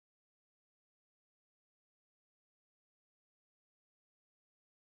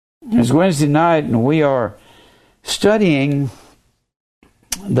It's Wednesday night, and we are studying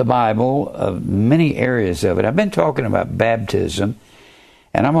the Bible, many areas of it. I've been talking about baptism,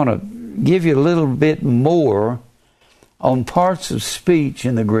 and I'm going to give you a little bit more on parts of speech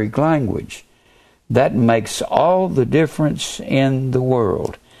in the Greek language. That makes all the difference in the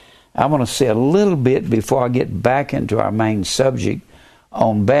world. I want to say a little bit before I get back into our main subject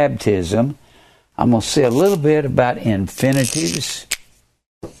on baptism. I'm going to say a little bit about infinitives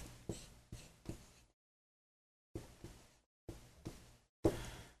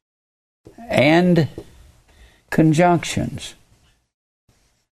and conjunctions.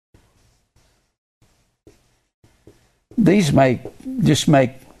 These make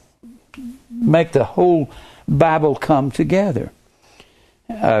the whole Bible come together.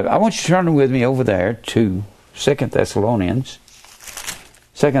 I want you to turn with me over there to 2 Thessalonians.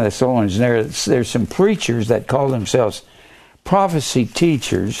 2 Thessalonians, there's some preachers that call themselves prophecy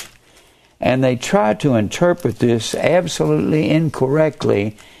teachers, and they try to interpret this absolutely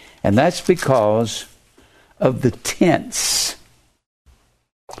incorrectly, and that's because of the tense.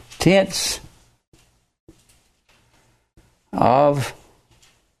 Tense of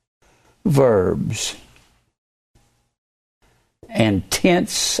verbs and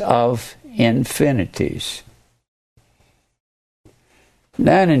tense of infinitives.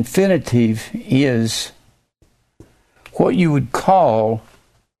 Now, an infinitive is what you would call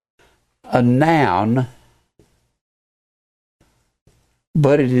a noun,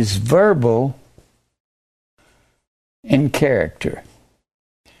 but it is verbal in character.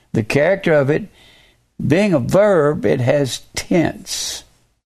 The character of it, being a verb, it has tense.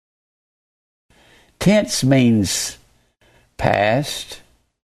 Tense means past,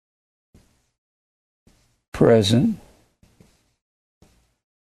 present,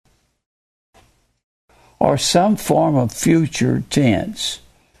 or some form of future tense.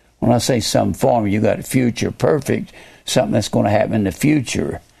 When I say some form, you got future perfect, something that's going to happen in the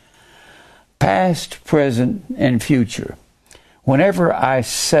future. Past, present, and future. Whenever I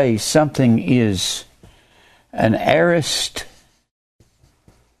say something is an aorist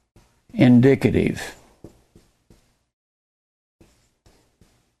indicative,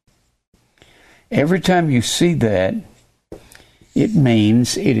 every time you see that, it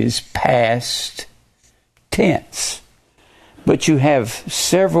means it is past tense. But you have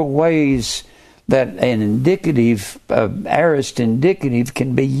several ways that an indicative, aorist indicative,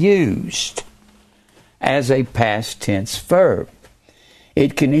 can be used as a past tense verb.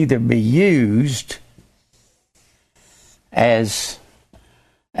 It can either be used as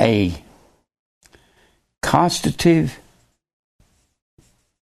a constitutive,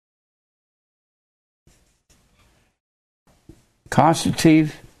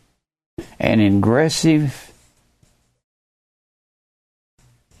 and ingressive,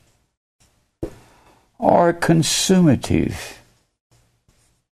 or consumative.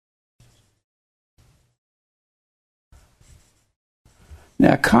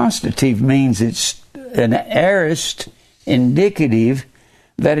 Now, constitutive means it's an aorist indicative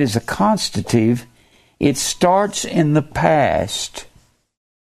that is a constitutive. It starts in the past,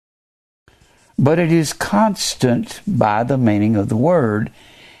 but it is constant by the meaning of the word.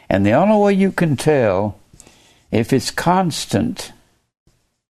 And the only way you can tell if it's constant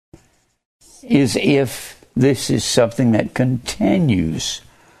is if this is something that continues,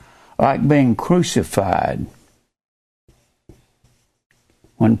 like being crucified.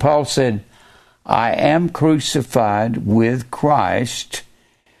 When Paul said, I am crucified with Christ,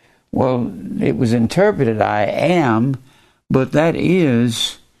 well, it was interpreted, I am, but that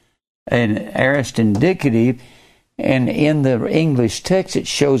is an aorist indicative, and in the English text it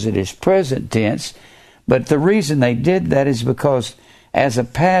shows it as present tense. But the reason they did that is because as a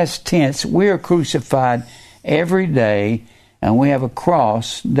past tense, we are crucified every day, and we have a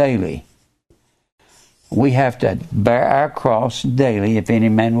cross daily. We have to bear our cross daily. If any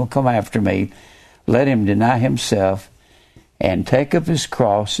man will come after me, let him deny himself and take up his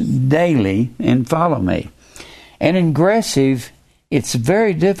cross daily and follow me. And ingressive, it's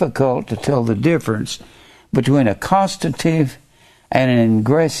very difficult to tell the difference between a constitutive and an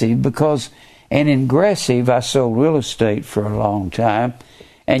ingressive, because an ingressive, I sold real estate for a long time,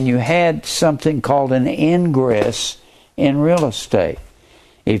 and you had something called an ingress in real estate.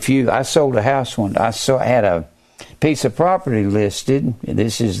 I sold a house one. I had a piece of property listed.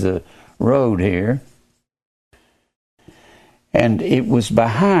 This is the road here, and it was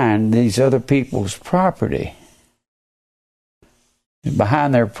behind these other people's property.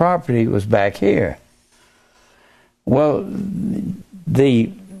 Behind their property was back here. Well,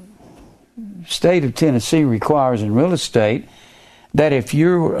 the state of Tennessee requires in real estate that if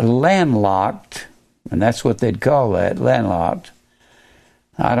you're landlocked, and that's what they'd call that, landlocked.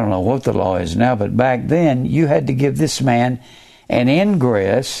 I don't know what the law is now, but back then you had to give this man an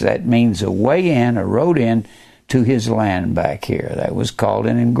ingress, that means a way in, a road in, to his land back here. That was called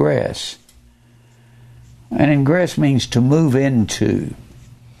an ingress. An ingress means to move into.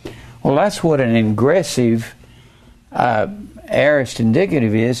 Well, that's what an ingressive aorist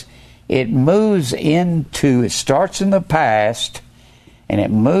indicative is. It moves into, it starts in the past, and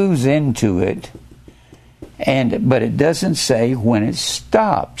it moves into it, but it doesn't say when it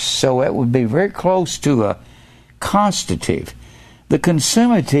stops. So it would be very close to a constative. The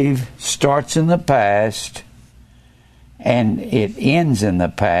consumative starts in the past, and it ends in the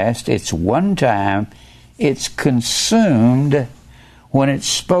past. It's one time. It's consumed when it's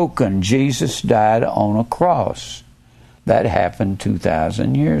spoken. Jesus died on a cross. That happened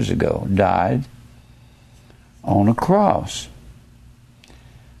 2,000 years ago. Died on a cross.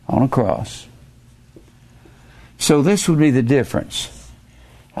 On a cross. So this would be the difference.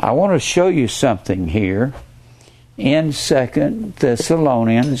 I want to show you something here in 2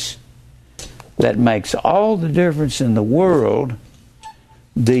 Thessalonians that makes all the difference in the world.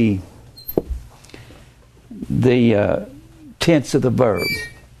 The tense of the verb.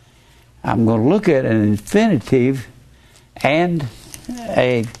 I'm going to look at an infinitive and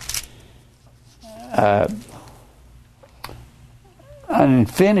an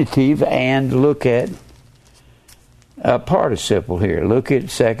infinitive and look at a participle here. Look at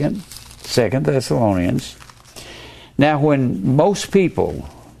Second Thessalonians. Now, when most people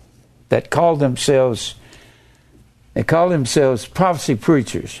that call themselves prophecy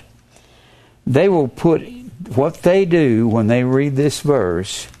preachers, they will put what they do when they read this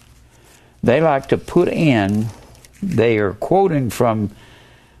verse. They like to put in. They are quoting from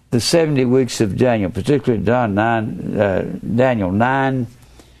the 70 weeks of Daniel, particularly Daniel 9,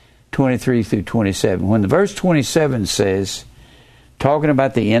 23 through 27. When the verse 27 says, talking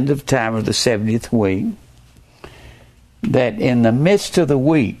about the end of time of the 70th week, that in the midst of the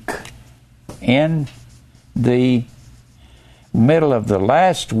week, in the middle of the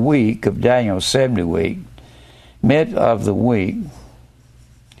last week of Daniel's 70 week, mid of the week,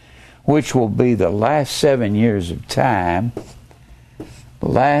 which will be the last 7 years of time, the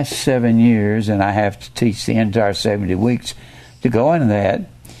last 7 years, and I have to teach the entire 70 weeks to go into that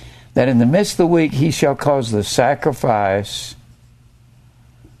in the midst of the week he shall cause the sacrifice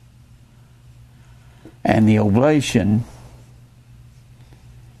and the oblation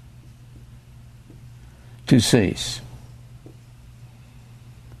to cease.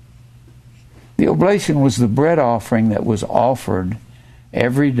 The oblation was the bread offering that was offered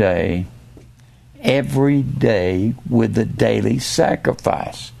every day with the daily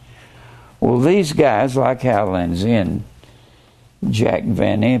sacrifice. Well, these guys like Hal Lindsey and Jack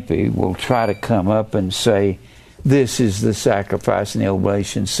Van Impe will try to come up and say this is the sacrifice and the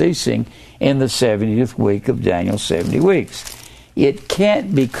oblation ceasing in the 70th week of Daniel's 70 weeks. It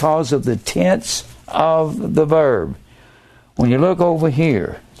can't because of the tense of the verb. When you look over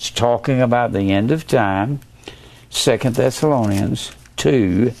here, it's talking about the end of time, 2 Thessalonians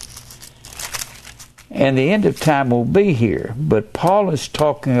 2, and the end of time will be here. But Paul is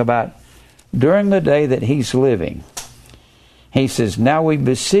talking about during the day that he's living. He says, now we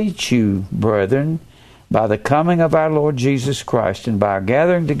beseech you, brethren, by the coming of our Lord Jesus Christ and by our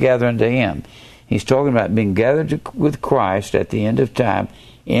gathering together unto him. He's talking about being gathered with Christ at the end of time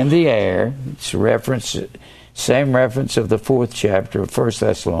in the air. It's a reference, same reference of the 4th chapter of 1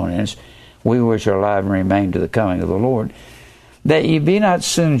 Thessalonians. We which are alive and remain to the coming of the Lord. That ye be not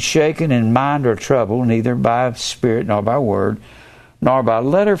soon shaken in mind or troubled, neither by spirit nor by word, nor by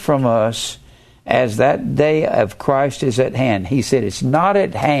letter from us, as that day of Christ is at hand. He said it's not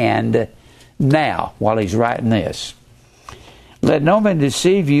at hand now while he's writing this. Let no man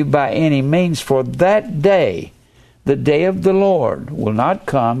deceive you by any means, for that day, the day of the Lord, will not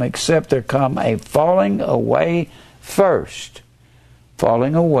come except there come a falling away first.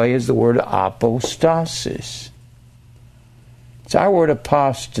 Falling away is the word apostasis. It's our word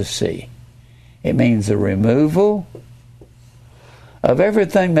apostasy. It means the removal of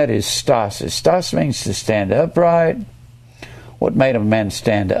everything that is stasis. Stasis means to stand upright. What made a man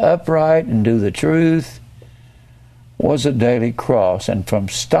stand upright and do the truth was a daily cross. And from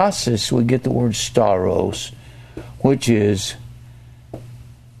stasis we get the word staros, which is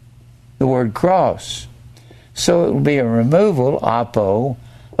the word cross. So it will be a removal, apo,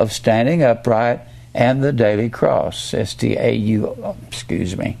 of standing upright and the daily cross.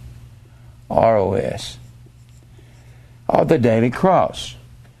 R-O-S. Or the daily cross.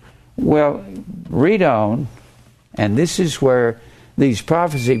 Well, read on, and this is where these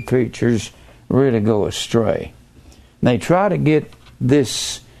prophecy preachers really go astray. They try to get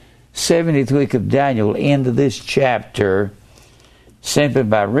this 70th week of Daniel into this chapter simply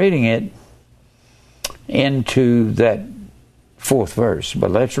by reading it into that 4th verse.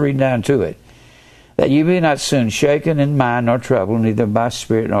 But let's read down to it. That you be not soon shaken in mind nor troubled, neither by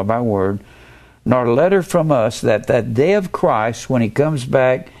spirit nor by word, nor letter from us, that day of Christ, when he comes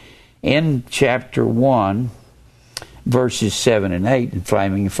back in chapter 1, verses 7 and 8, in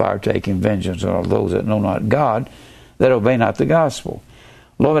flaming fire taking vengeance on all those that know not God, that obey not the gospel.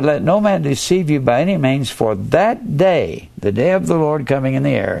 Lord, let no man deceive you by any means, for that day, the day of the Lord coming in the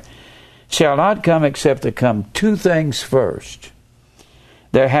air, shall not come except to come two things first.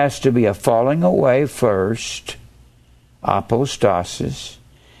 There has to be a falling away first, apostasis,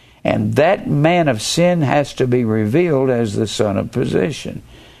 and that man of sin has to be revealed as the son of perdition.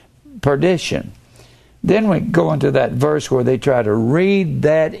 Then we go into that verse where they try to read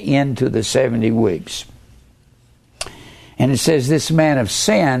that into the 70 weeks. And it says, this man of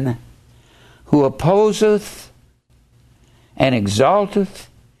sin, who opposeth and exalteth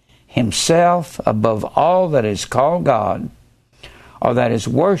himself above all that is called God, or that is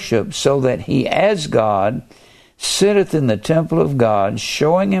worshipped, so that he as God sitteth in the temple of God,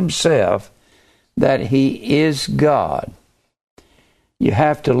 showing himself that he is God. You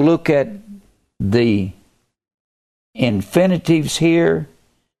have to look at the infinitives here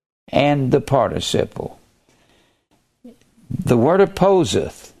and the participle. The word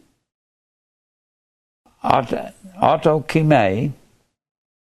opposeth, autokime,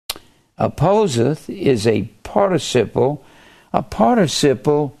 opposeth is a participle. A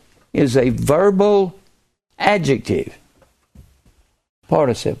participle is a verbal adjective.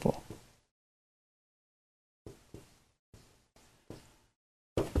 Participle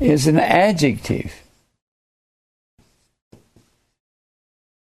is an adjective.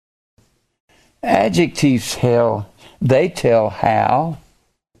 Adjectives tell how.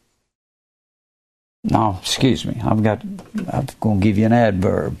 No, excuse me. I'm going to give you an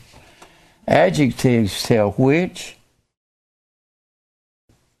adverb. Adjectives tell which,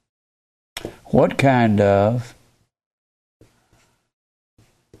 what kind of,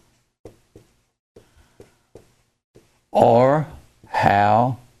 or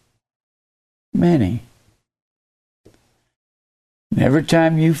how many. And every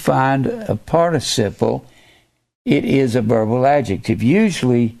time you find a participle, it is a verbal adjective.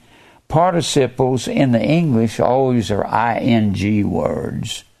 Usually, participles in the English always are ing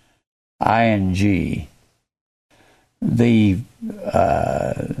words. Ing. The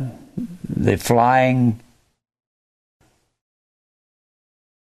flying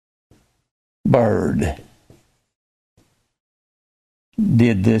bird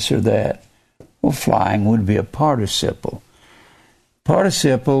did this or that. Well, flying would be a participle.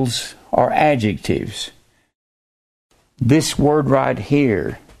 Participles are adjectives. This word right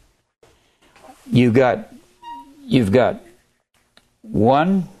here, you've got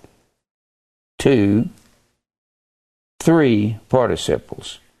 1, 2, 3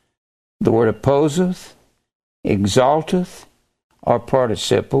 participles. The word opposeth, exalteth are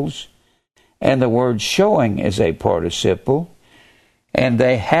participles, and the word showing is a participle, and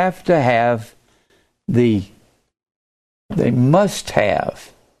they must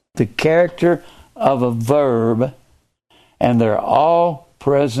have the character of a verb, and they're all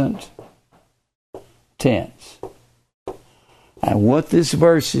present tense. And what this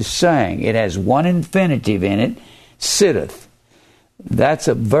verse is saying, it has one infinitive in it, sitteth. That's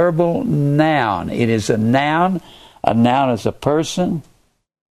a verbal noun. It is a noun. A noun is a person,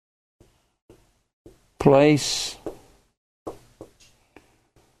 place,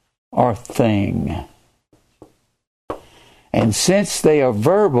 or thing. And since they are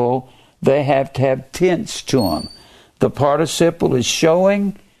verbal, they have to have tense to them. The participle is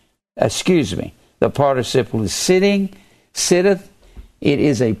the participle is sitting, sitteth. It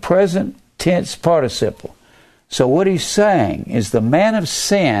is a present tense participle. So what he's saying is the man of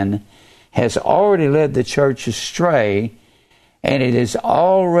sin has already led the church astray, and it has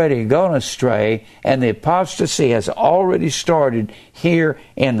already gone astray, and the apostasy has already started here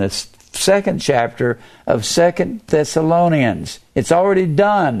in the 2nd chapter of 2 Thessalonians. It's already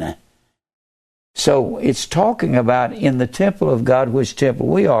done. So it's talking about in the temple of God, which temple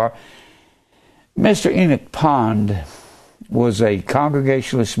we are. Mr. Enoch Pond was a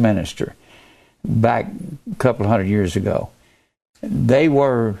Congregationalist minister back a couple hundred years ago. They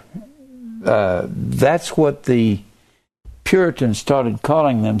were, that's what the Puritans started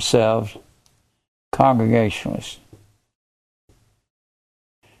calling themselves, Congregationalists.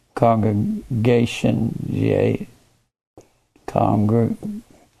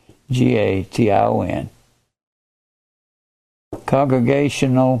 G-A-T-I-O-N.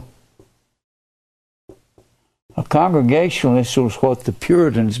 Congregational. A Congregationalist was what the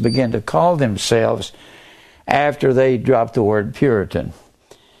Puritans began to call themselves after they dropped the word Puritan.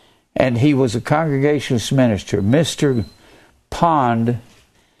 And he was a Congregationalist minister. Mr. Pond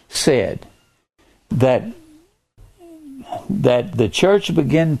said that the church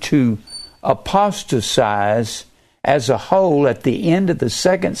began to apostatize as a whole at the end of the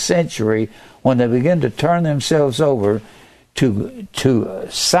 2nd century when they began to turn themselves over to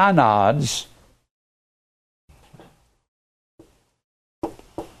synods,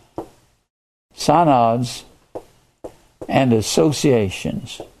 and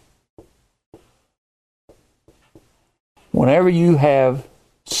associations. Whenever you have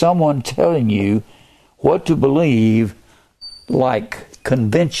someone telling you what to believe, like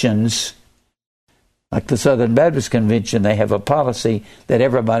conventions, like the Southern Baptist Convention, they have a policy that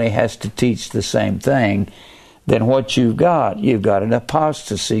everybody has to teach the same thing, then what you've got an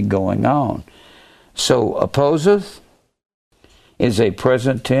apostasy going on. So, opposeth is a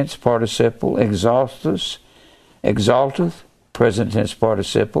present tense participle. Exalteth, present tense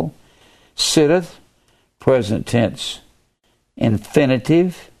participle. Sitteth, present tense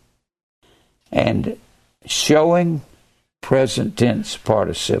infinitive. And showing, present tense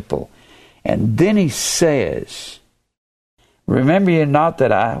participle. And then he says, remember ye not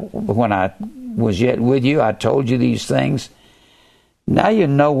that when I was yet with you, I told you these things? Now you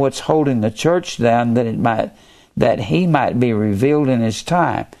know what's holding the church down, that he might be revealed in his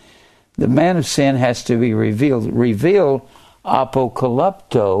time. The man of sin has to be revealed. Revealed,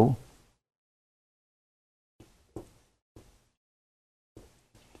 apocalypto,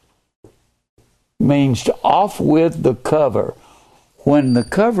 means to off with the cover. When the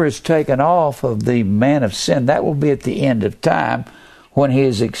cover is taken off of the man of sin, that will be at the end of time when he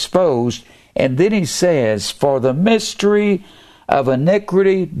is exposed. And then he says, for the mystery of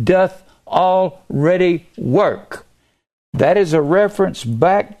iniquity doth already work. That is a reference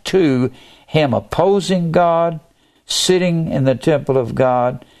back to him opposing God, sitting in the temple of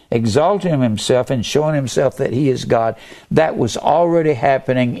God, exalting himself and showing himself that he is God. That was already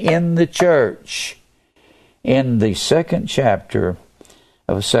happening in the church in the 2nd chapter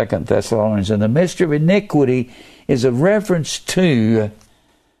of 2 Thessalonians. And the mystery of iniquity is a reference to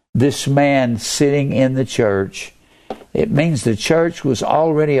this man sitting in the church. It means the church was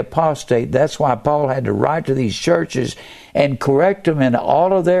already apostate. That's why Paul had to write to these churches and correct them in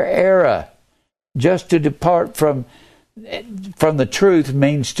all of their error. Just to depart from the truth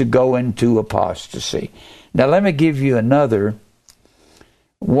means to go into apostasy. Now let me give you another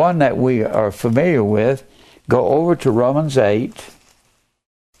one that we are familiar with. Go over to Romans 8.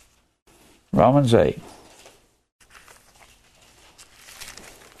 Romans 8.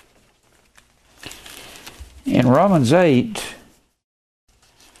 In Romans 8,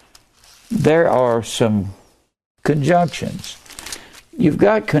 there are some conjunctions. You've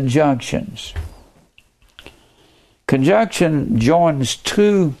got conjunctions. Conjunction joins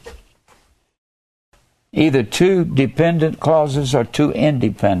either two dependent clauses or two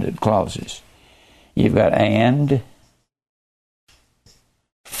independent clauses. You've got and,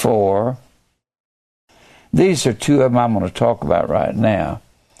 for. These are two of them I'm going to talk about right now.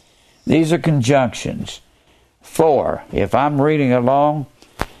 These are conjunctions. For, if I'm reading along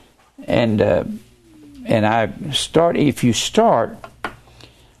and I start, if you start,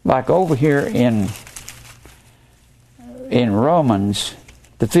 like over here in Romans,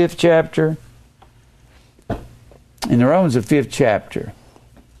 the 5th chapter, in the Romans, the 5th chapter,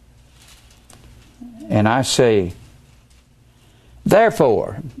 and I say,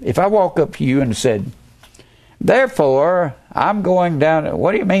 therefore, if I walk up to you and said, therefore, I'm going down,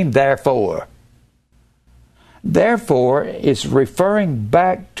 what do you mean, therefore? Therefore is referring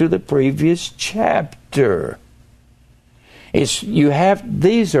back to the previous chapter.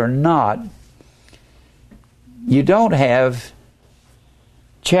 These are not, you don't have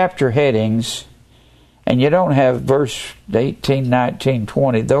chapter headings, and you don't have verse 18, 19,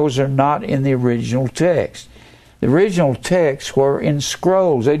 20. Those are not in the original text. The original texts were in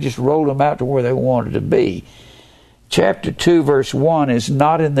scrolls. They just rolled them out to where they wanted to be. Chapter 2, verse 1 is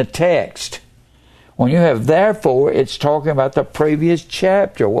not in the text. When you have therefore, it's talking about the previous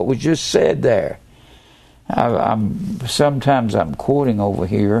chapter, what was just said there. Sometimes I'm quoting over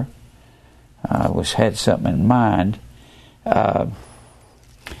here. I had something in mind. Go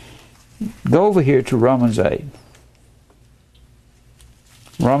over here to Romans 8.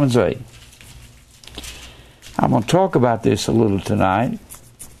 Romans 8. I'm going to talk about this a little tonight.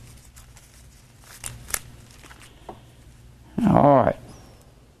 All right.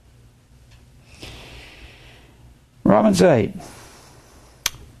 Romans 8,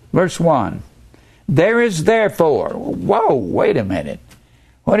 verse 1. There is therefore. Whoa, wait a minute.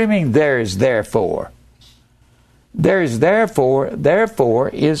 What do you mean there is therefore? There is therefore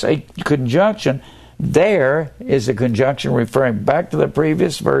is a conjunction. There is a conjunction referring back to the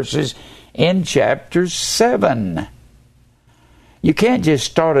previous verses in chapter 7. You can't just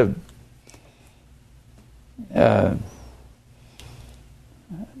start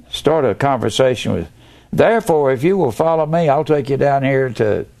a conversation with, therefore, if you will follow me, I'll take you down here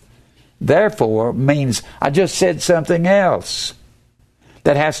to, therefore means I just said something else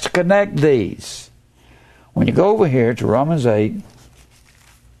that has to connect these. When you go over here to Romans 8,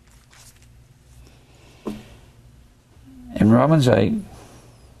 in Romans 8,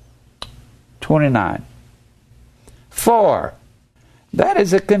 29, for, that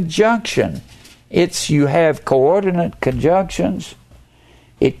is a conjunction. You have coordinate conjunctions.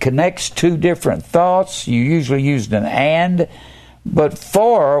 It connects two different thoughts. You usually use an and, but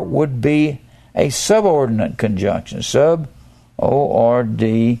for would be a subordinate conjunction. Sub,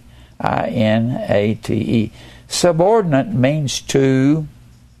 O-R-D-I-N-A-T-E. Subordinate means to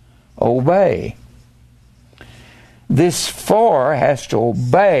obey. This for has to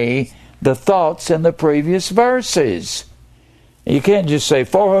obey the thoughts in the previous verses. You can't just say,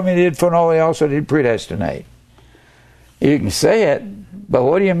 for whom he did foreknow, he also did predestinate. You can say it, but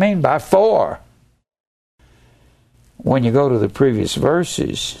what do you mean by for? When you go to the previous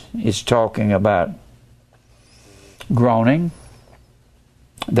verses, it's talking about groaning.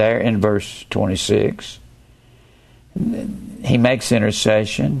 There in verse 26, he makes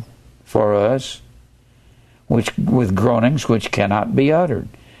intercession for us, which with groanings which cannot be uttered.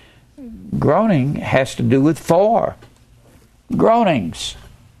 Groaning has to do with for. Groanings.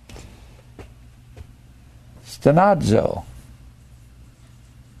 Stenazo.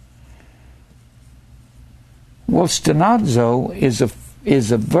 Well, stenazo is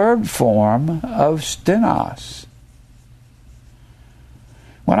a verb form of stenos.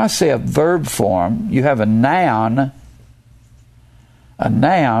 When I say a verb form, you have a noun. A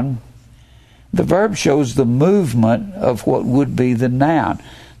noun, the verb shows the movement of what would be the noun.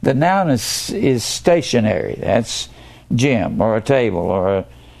 The noun is stationary. That's Jim, or a table, or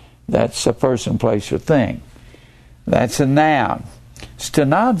that's a person, place, or thing. That's a noun.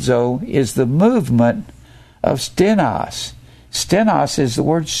 Stenazo is the movement of stenos. Stenos is the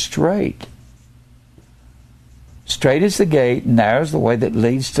word straight. Straight is the gate, narrow is the way that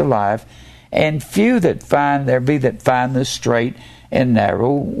leads to life, and few that find the straight and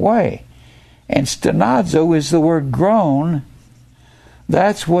narrow way. And stenazo is the word groan.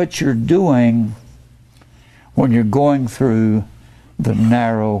 That's what you're doing when you're going through the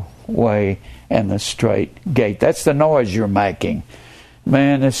narrow way and the straight gate. That's the noise you're making.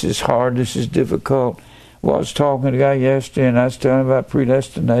 Man, this is hard, this is difficult. Well, I was talking to a guy yesterday, and I was telling him about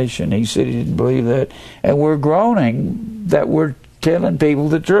predestination. He said he didn't believe that. And we're groaning that we're telling people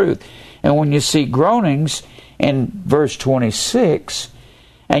the truth. And when you see groanings in verse 26,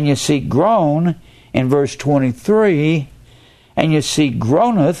 and you see groan in verse 23, and you see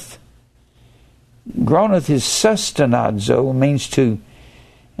groaneth is sustenazo, means to,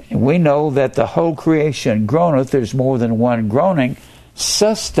 we know that the whole creation groaneth, there's more than one groaning.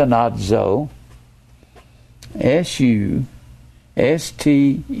 Sustenazo, S-U-S-T-E-N-A-Z-O.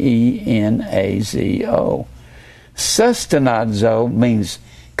 Sustenazo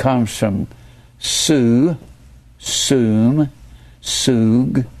comes from su, sum,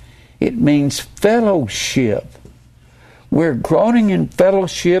 sug. It means fellowship. We're groaning in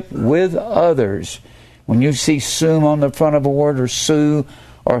fellowship with others. When you see sum on the front of a word, or su,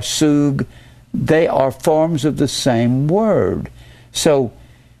 or sug, they are forms of the same word. So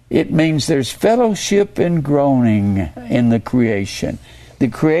it means there's fellowship and groaning in the creation. The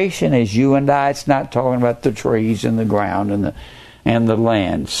creation is you and I. It's not talking about the trees and the ground and the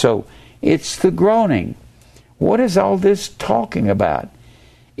land. So it's the groaning. What is all this talking about?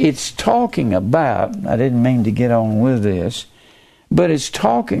 It's talking about, I didn't mean to get on with this, but it's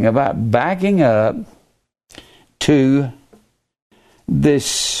talking about backing up to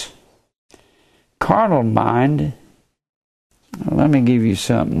this carnal mind. Let me give you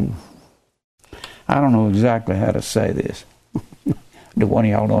something. I don't know exactly how to say this. Do one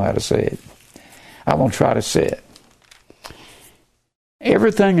of y'all know how to say it? I'm going to try to say it.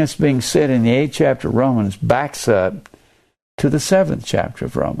 Everything that's being said in the 8th chapter of Romans backs up to the 7th chapter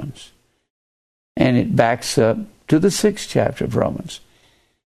of Romans. And it backs up to the 6th chapter of Romans.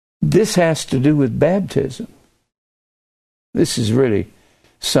 This has to do with baptism. This is really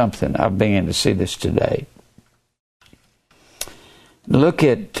something. I've begun to see this today. Look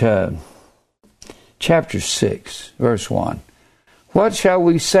at chapter 6, verse 1. What shall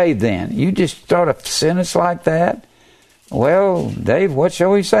we say then? You just start a sentence like that? Well, Dave, what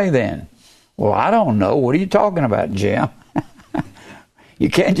shall we say then? Well, I don't know. What are you talking about, Jim? You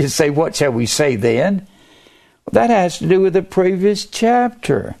can't just say, what shall we say then? That has to do with the previous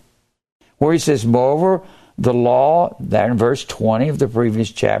chapter, where he says, moreover, the law, that in verse 20 of the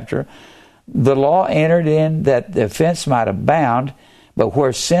previous chapter, the law entered in that the offense might abound, but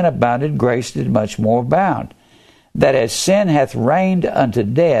where sin abounded, grace did much more abound. That as sin hath reigned unto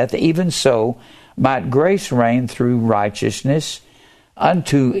death, even so might grace reign through righteousness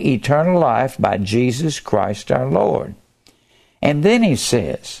unto eternal life by Jesus Christ our Lord. And then he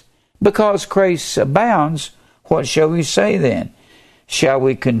says, because grace abounds, what shall we say then? Shall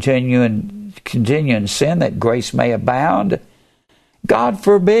we continue in sin that grace may abound? God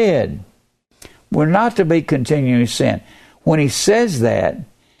forbid. We're not to be continuing in sin. When he says that,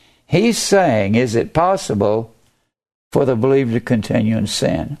 he's saying, is it possible for the believer to continue in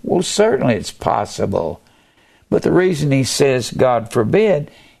sin? Well, certainly it's possible. But the reason he says, God forbid,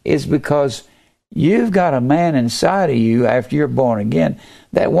 is because you've got a man inside of you after you're born again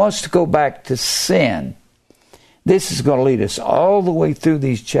that wants to go back to sin. This is going to lead us all the way through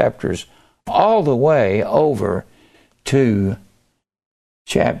these chapters, all the way over to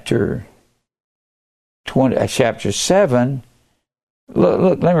chapter 7.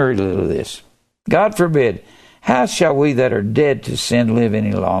 Look, let me read a little of this. God forbid, how shall we that are dead to sin live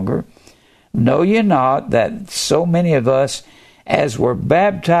any longer? Know ye not that so many of us as were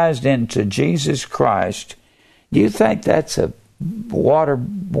baptized into Jesus Christ, do you think that's a water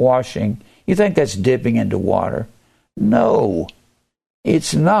washing? You think that's dipping into water? No,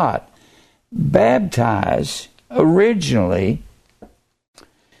 it's not. Baptize, originally,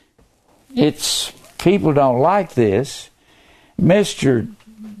 it's, people don't like this. Mr.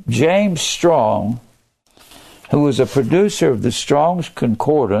 James Strong, who was a producer of the Strong's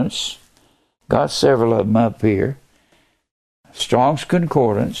Concordance, got several of them up here, Strong's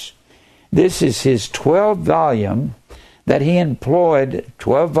Concordance. This is his 12-volume that he employed,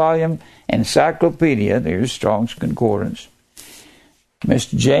 12-volume encyclopedia. There's Strong's Concordance.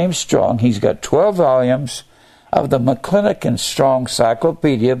 Mr. James Strong, he's got 12 volumes of the McClintock Strong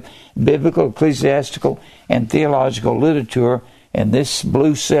Encyclopedia, Biblical, Ecclesiastical, and Theological Literature, in this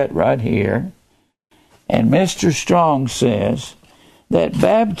blue set right here. And Mr. Strong says that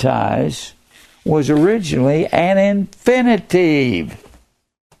baptize was originally an infinitive.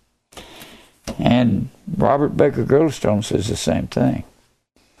 And Robert Baker Girdlestone says the same thing.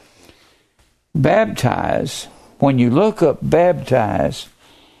 Baptize, when you look up baptize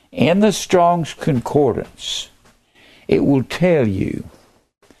in the Strong's Concordance, it will tell you.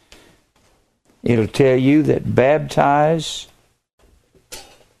 It'll tell you that baptize,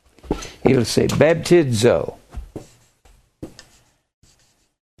 it'll say baptizo.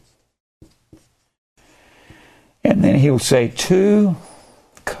 And then he'll say to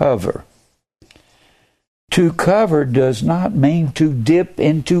cover. To cover does not mean to dip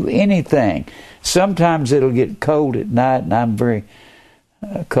into anything. Sometimes it'll get cold at night, and I'm very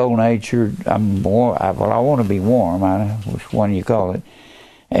cold-natured. I'm warm. I want to be warm. Which one you call it?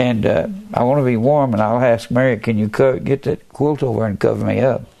 And I want to be warm, and I'll ask Mary, can you get that quilt over and cover me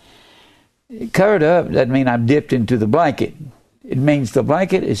up? Covered up doesn't mean I'm dipped into the blanket. It means the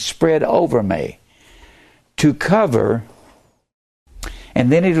blanket is spread over me. To cover,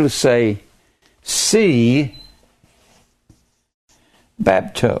 and then it'll say, see,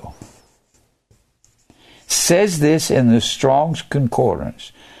 bapto. Says this in the Strong's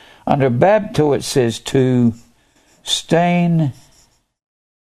Concordance. Under bapto it says to stain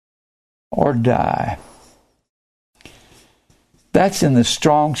or die. That's in the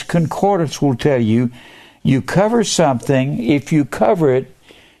Strong's Concordance. Will tell you, you cover something. If you cover it,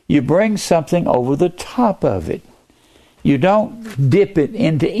 you bring something over the top of it. You don't dip it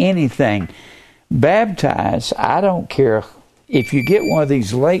into anything. Baptize, I don't care if you get one of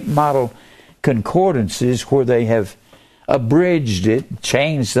these late model concordances where they have abridged it,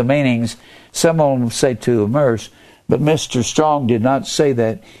 changed the meanings. Some of them say to immerse, but Mr. Strong did not say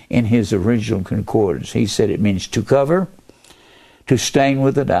that in his original concordance. He said it means to cover, to stain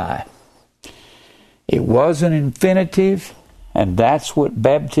with a dye. It was an infinitive, and that's what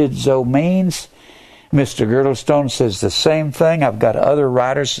baptizo means. Mr. Girdlestone says the same thing. I've got other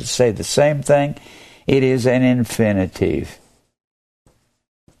writers that say the same thing. It is an infinitive.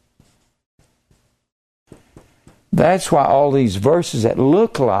 That's why all these verses that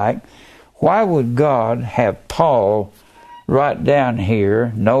look like, why would God have Paul write down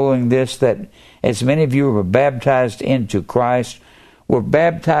here, knowing this, that as many of you were baptized into Christ were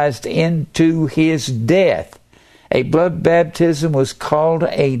baptized into his death. A blood baptism was called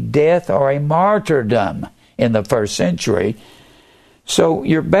a death or a martyrdom in the first century. So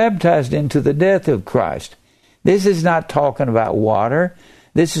you're baptized into the death of Christ. This is not talking about water.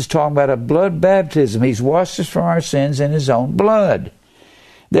 This is talking about a blood baptism. He's washed us from our sins in his own blood.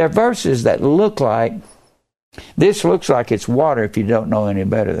 There are verses that look like, this looks like it's water if you don't know any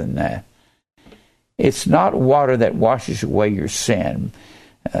better than that. It's not water that washes away your sin.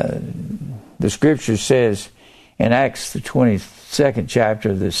 The scripture says in Acts the 22nd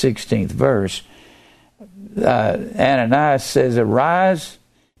chapter, the 16th verse, Ananias says, "Arise,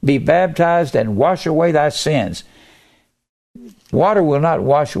 be baptized, and wash away thy sins." Water will not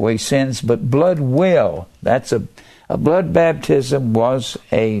wash away sins, but blood will. That's a blood baptism was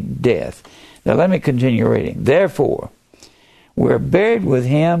a death. Now let me continue reading. Therefore, we're buried with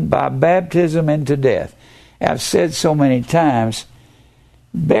him by baptism into death. I've said so many times,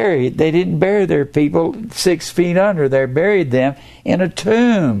 buried, they didn't bury their people 6 feet under. They buried them in a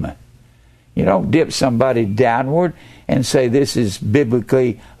tomb. You don't dip somebody downward and say this is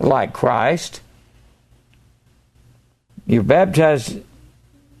biblically like Christ. You're baptized.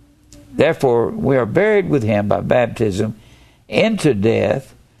 Therefore, we are buried with him by baptism into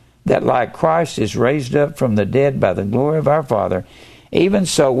death, that like Christ is raised up from the dead by the glory of our Father, even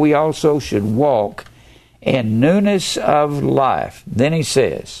so we also should walk in newness of life. Then he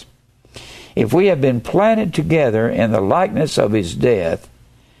says, if we have been planted together in the likeness of his death,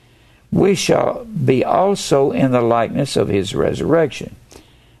 we shall be also in the likeness of his resurrection.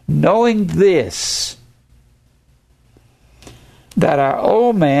 Knowing this, that our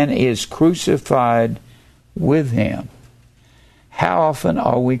old man is crucified with him. How often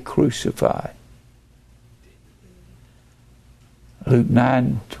are we crucified? Luke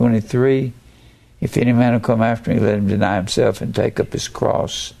 9:23, if any man will come after me, let him deny himself and take up his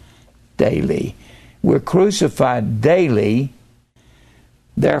cross daily. We're crucified daily.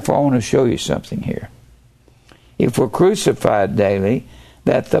 Therefore, I want to show you something here. If we're crucified daily,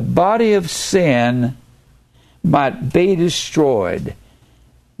 that the body of sin might be destroyed.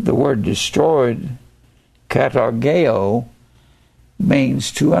 The word destroyed, katargeo,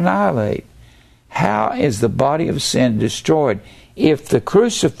 means to annihilate. How is the body of sin destroyed? If the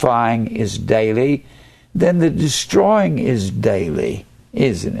crucifying is daily, then the destroying is daily,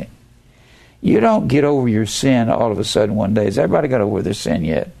 isn't it? You don't get over your sin all of a sudden one day. Has everybody got over their sin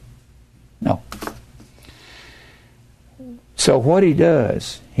yet? No. So what he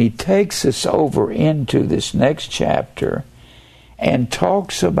does, he takes us over into this next chapter and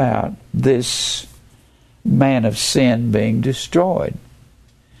talks about this man of sin being destroyed.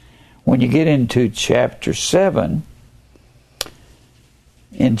 When you get into chapter 7,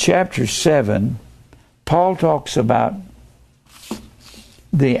 in chapter 7, Paul talks about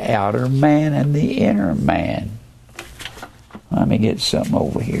the outer man and the inner man. Let me get something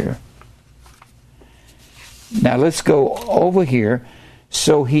over here. Now let's go over here.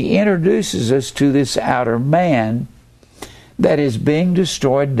 So he introduces us to this outer man that is being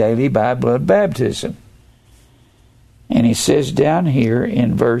destroyed daily by blood baptism. And he says down here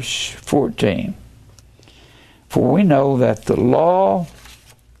in verse 14, for we know that the law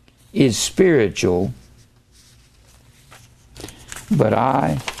is spiritual, but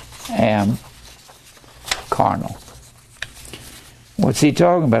I am carnal. What's he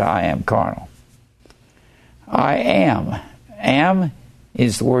talking about? I am carnal. I am. Am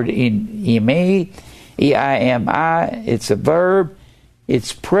is the word imi, E-I-M-I. It's a verb.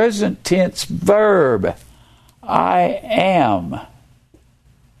 It's present tense verb. I am.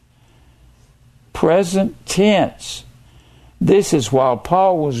 Present tense. This is while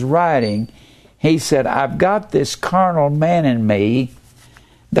Paul was writing, he said, I've got this carnal man in me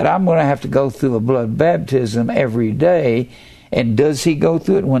that I'm going to have to go through a blood baptism every day. And does he go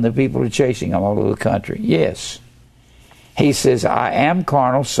through it when the people are chasing him all over the country? Yes. He says, I am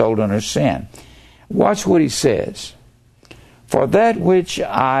carnal, sold under sin. Watch what he says. For that which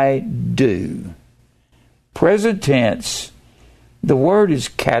I do. Present tense, the word is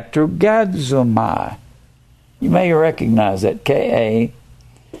katergazomai. You may recognize that. K-A-T-E-R-G-A-Z-O-M-A-I.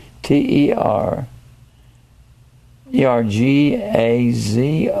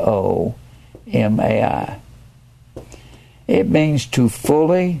 It means to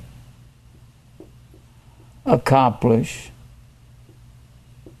fully accomplish.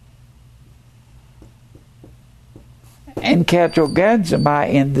 And katergazomai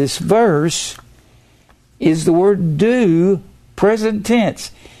in this verse is the word do, present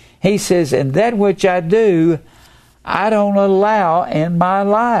tense. He says, and that which I do, I don't allow in my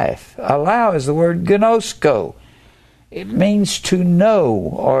life. Allow is the word gnosko. It means to know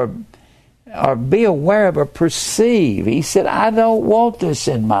or be aware of or perceive. He said, I don't want this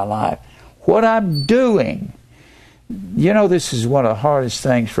in my life. What I'm doing. You know, this is one of the hardest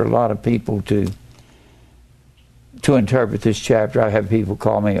things for a lot of people to interpret this chapter. I've had people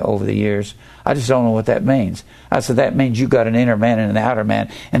call me over the years, I just don't know what that means. I said, that means you got an inner man and an outer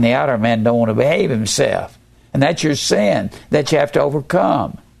man, and the outer man don't want to behave himself. And that's your sin that you have to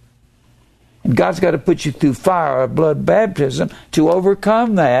overcome. And God's got to put you through fire or blood baptism to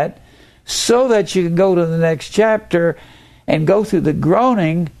overcome that, so that you can go to the next chapter and go through the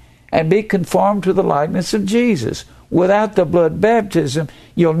groaning and be conformed to the likeness of Jesus. Without the blood baptism,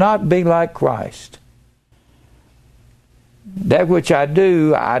 you'll not be like Christ. That which I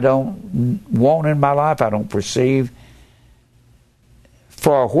do, I don't want in my life, I don't perceive.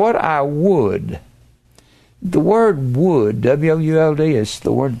 For what I would, the word would, W-O-U-L-D, is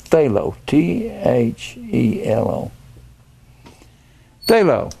the word thelo, T-H-E-L-O.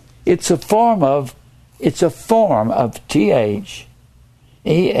 Thelo. It's a form of T-H-E-L-E-M-A.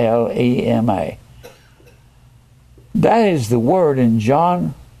 That is the word in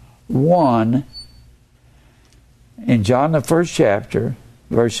John 1, in John the first chapter,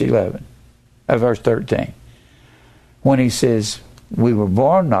 verse 13, when he says, we were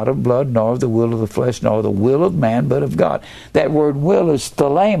born not of blood, nor of the will of the flesh, nor of the will of man, but of God. That word will is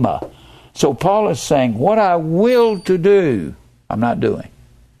thelema. So Paul is saying, what I will to do, I'm not doing.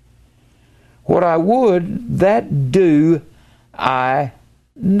 What I would, that do I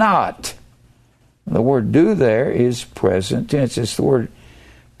not. The word do there is present tense. It's the word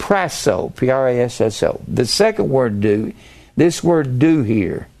prasso, P-R-A-S-S-O. The second word do, this word do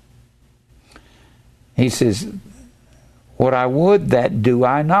here. He says, what I would, that do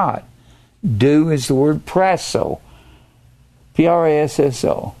I not. Do is the word prasso,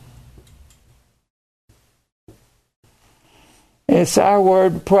 P-R-A-S-S-O. It's our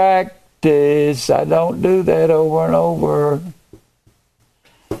word practice. I don't do that over and over.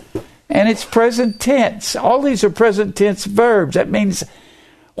 And it's present tense. All these are present tense verbs. That means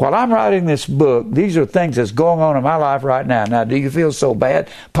while I'm writing this book, these are things that's going on in my life right now. Now, do you feel so bad?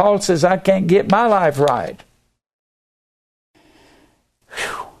 Paul says, I can't get my life right.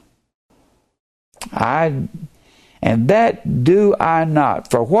 Whew. And that do I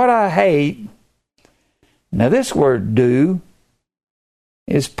not. For what I hate, now this word do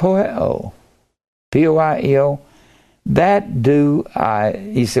is poeo, P-O-I-E-O. That do I.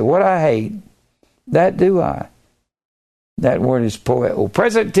 He said, what I hate, that do I. That word is poeo.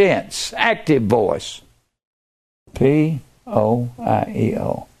 Present tense, active voice.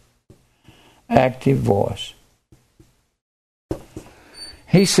 P-O-I-E-O. Active voice.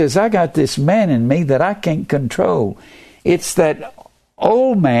 He says, I got this man in me that I can't control. It's that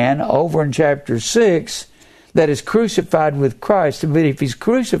old man over in chapter 6 that is crucified with Christ. But if he's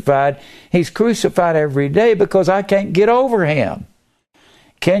crucified every day because I can't get over him.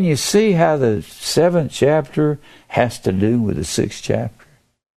 Can you see how the 7th chapter has to do with the 6th chapter?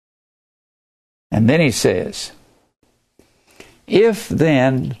 And then he says, if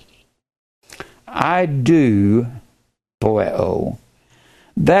then I do, poeo,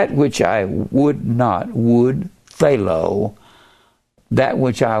 that which I would not, would, thelo, that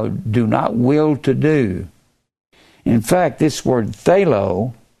which I do not will to do. In fact, this word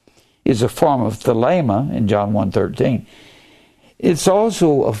thelo is a form of thelema in John 1:13. It's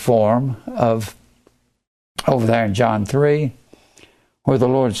also a form of, over there in John 3, where the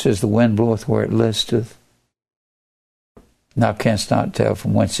Lord says, the wind bloweth where it listeth. Thou canst not tell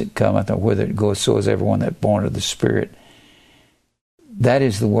from whence it cometh or whither it goeth, so is everyone that born of the Spirit. That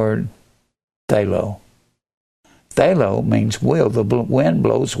is the word thelo. Thelo means will. The wind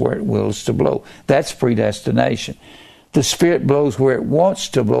blows where it wills to blow. That's predestination. The Spirit blows where it wants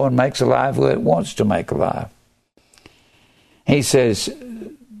to blow and makes alive where it wants to make alive. He says,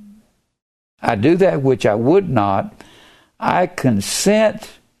 I do that which I would not. I consent,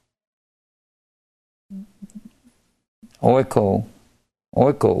 oikousa.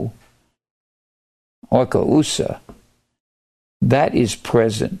 That is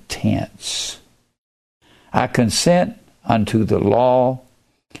present tense. I consent unto the law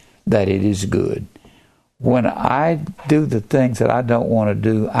that it is good. When I do the things that I don't want to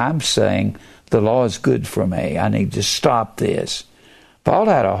do, I'm saying the law is good for me. I need to stop this. Paul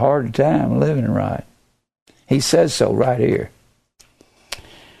had a hard time living right. He says so right here.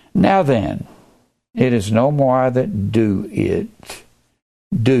 Now then, it is no more I that do it.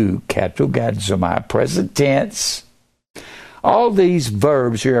 Do, capital gatzomai, present tense. All these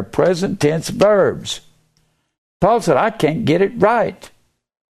verbs here are present tense verbs. Paul said, I can't get it right.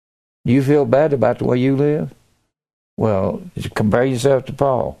 Do you feel bad about the way you live? Well, compare yourself to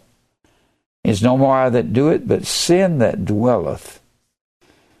Paul. It's no more I that do it, but sin that dwelleth.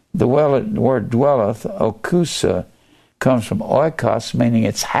 The word dwelleth, okusa, comes from oikos, meaning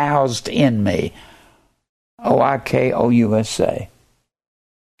it's housed in me. O-I-K-O-U-S-A.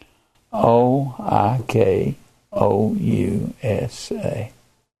 O-I-K-O-U-S-A.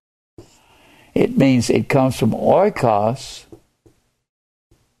 It means it comes from oikos,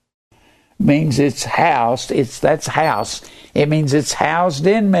 means it's housed. That's house. It means it's housed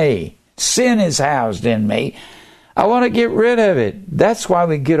in me. Sin is housed in me. I want to get rid of it. That's why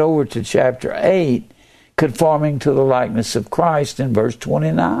we get over to chapter 8, conforming to the likeness of Christ in verse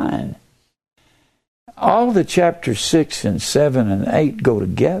 29. All the chapters 6 and 7 and 8 go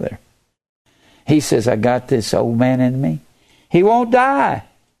together. He says, I got this old man in me. He won't die.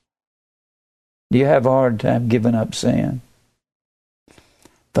 Do you have a hard time giving up sin?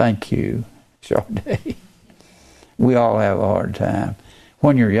 Thank you, Sade. We all have a hard time.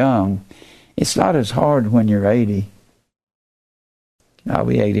 When you're young, it's not as hard when you're 80. I'll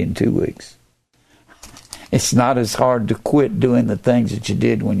be 80 in 2 weeks. It's not as hard to quit doing the things that you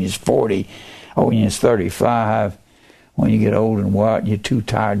did when you was 40 or when you was 35. When you get old and what, you're too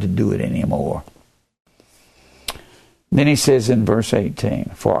tired to do it anymore. Then he says in verse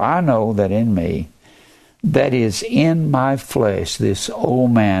 18, for I know that in me, that is in my flesh, this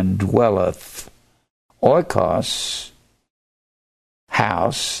old man dwelleth, oikos,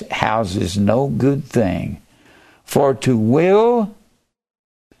 house, houses no good thing. For to will,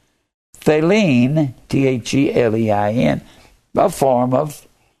 thelein, T-H-E-L-E-I-N, a form of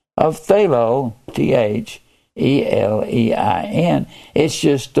thelo, T-H-E-L-E-I-N. It's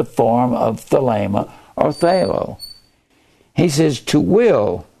just a form of thelema or thelo. He says to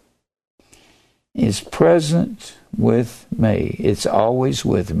will is present with me. It's always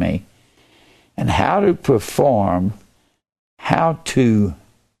with me. And how to perform, how to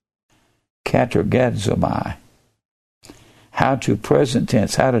katergadzomai, how to present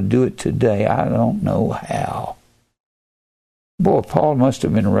tense, how to do it today, I don't know how. Boy, Paul must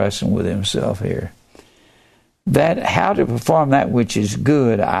have been wrestling with himself here. That how to perform that which is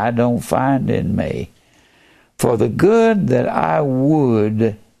good, I don't find in me. For the good that I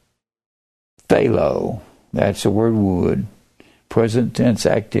would, thelo, that's the word would, present tense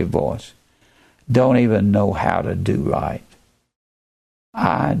active voice, don't even know how to do right.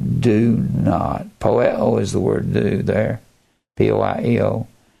 I do not. Poeo is the word do there. P-O-I-E-O.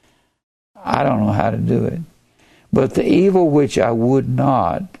 I don't know how to do it. But the evil which I would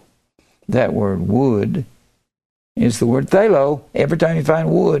not, that word would, is the word thelo. Every time you find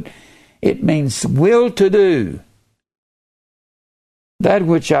would, it means will to do. That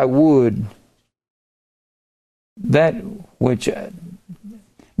which I would, but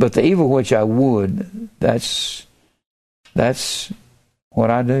the evil which I would, that's what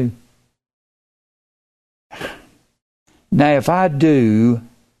I do. Now, if I do,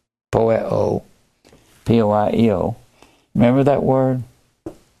 poeo, P-O-I-E-O, remember that word?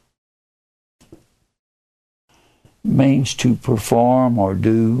 Means to perform or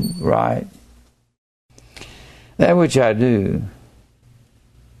do right. That which I do,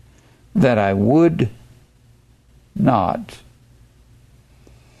 that I would not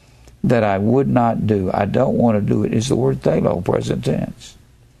do, I don't want to do it, is the word thelo, present tense.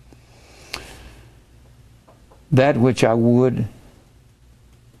 That which I would.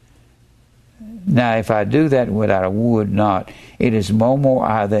 Now, if I do that what I would not, it is no more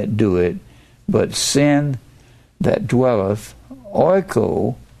I that do it, but sin that dwelleth,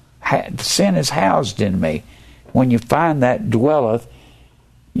 oiko, sin is housed in me. When you find that dwelleth,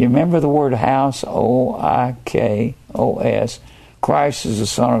 you remember the word house, O-I-K-O-S. Christ is the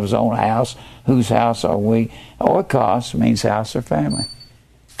son of his own house. Whose house are we? Oikos means house or family.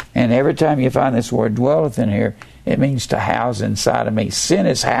 And every time you find this word dwelleth in here, it means to house inside of me. Sin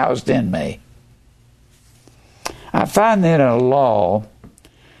is housed in me. I find that in a law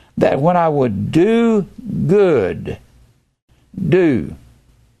that when I would do good,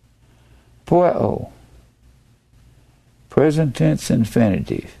 poeo, present tense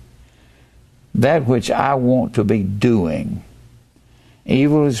infinitive, that which I want to be doing,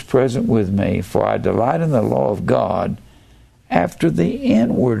 evil is present with me, for I delight in the law of God after the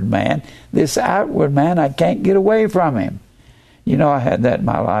inward man. This outward man, I can't get away from him. You know, I had that in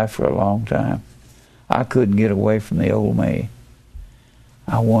my life for a long time. I couldn't get away from the old me.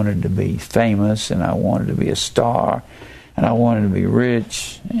 I wanted to be famous, and I wanted to be a star, and I wanted to be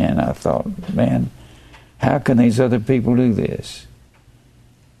rich, and I thought, man, how can these other people do this?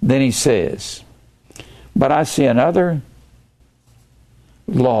 Then he says, but I see another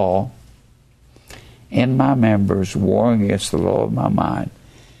law in my members, warring against the law of my mind.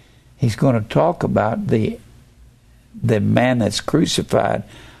 He's going to talk about the man that's crucified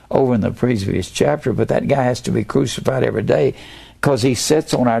over in the previous chapter, but that guy has to be crucified every day because he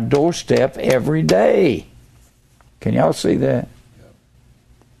sits on our doorstep every day. Can y'all see that?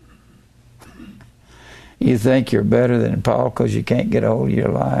 You think you're better than Paul because you can't get a hold of your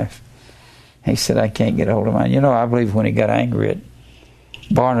life. He said, I can't get a hold of mine. I believe when he got angry at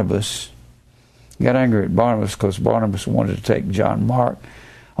Barnabas, because Barnabas wanted to take John Mark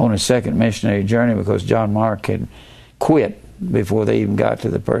on a second missionary journey because John Mark had quit before they even got to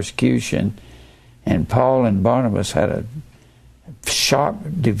the persecution. And Paul and Barnabas had a sharp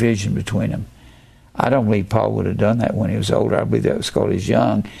division between them. I don't believe Paul would have done that when he was older. I believe that was because he's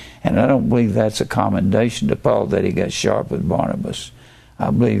young. And I don't believe that's a commendation to Paul that he got sharp with Barnabas. I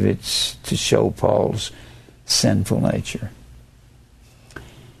believe it's to show Paul's sinful nature.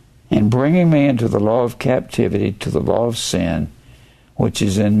 And bringing me into the law of captivity to the law of sin, which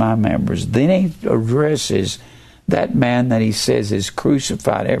is in my members. Then he addresses that man that he says is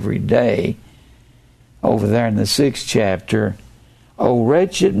crucified every day over there in the 6th chapter. O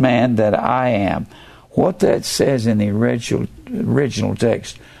wretched man that I am. What that says in the original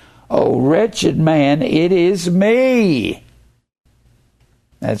text. O wretched man, it is me.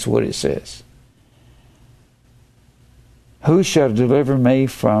 That's what it says. Who shall deliver me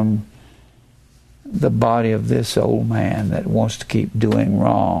from the body of this old man that wants to keep doing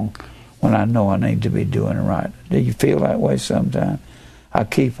wrong when I know I need to be doing right? Do you feel that way sometimes? I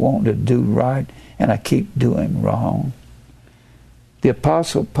keep wanting to do right and I keep doing wrong. The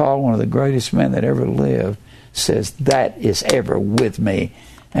Apostle Paul, one of the greatest men that ever lived, says that is ever with me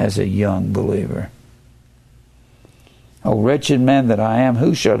as a young believer. O wretched man that I am,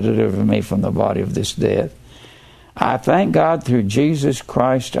 who shall deliver me from the body of this death? I thank God through Jesus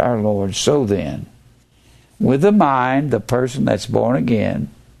Christ our Lord. So then, with the mind, the person that's born again,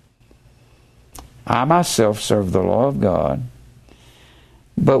 I myself serve the law of God,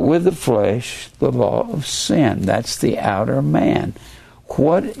 but with the flesh, the law of sin. That's the outer man.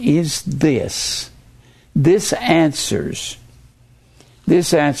 What is this? This answers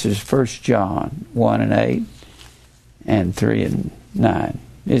 1 John 1 and 8 and 3 and 9.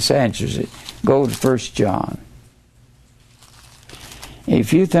 This answers it. Go to 1 John.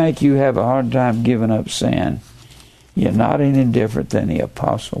 If you think you have a hard time giving up sin, you're not any different than the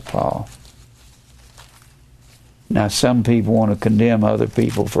Apostle Paul. Now, some people want to condemn other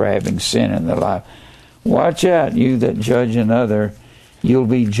people for having sin in their life. Watch out, you that judge another, you'll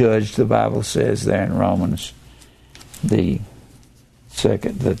be judged, the Bible says there in Romans, the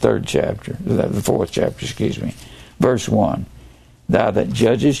 4th chapter, verse 1. Thou that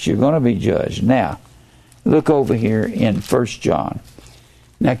judgest, you're going to be judged. Now, look over here in 1 John.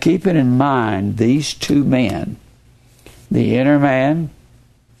 Now, keeping in mind these two men, the inner man,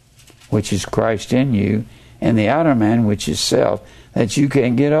 which is Christ in you, and the outer man, which is self, that you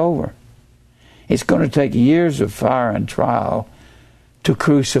can't get over. It's going to take years of fire and trial to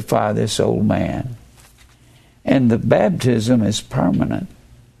crucify this old man. And the baptism is permanent.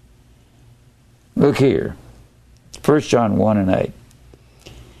 Look here, 1 John 1 and 8.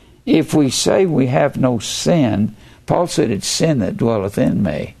 If we say we have no sin, Paul said it's sin that dwelleth in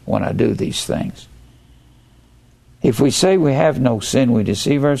me when I do these things. If we say we have no sin, we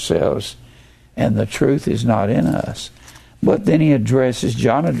deceive ourselves, and the truth is not in us. But then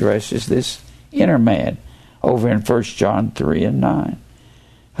John addresses this inner man over in 1 John 3 and 9.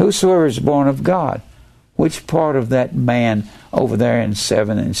 Whosoever is born of God. Which part of that man over there in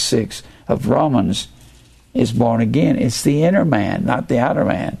 7 and 6 of Romans is born again? It's the inner man, not the outer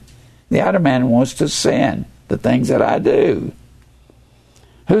man. The outer man wants to sin, the things that I do.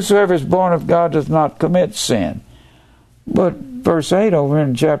 Whosoever is born of God does not commit sin. But verse 8 over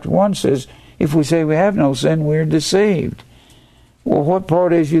in chapter 1 says, if we say we have no sin, we're deceived. Well, what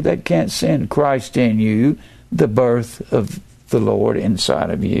part is you that can't sin? Christ in you, the birth of the Lord inside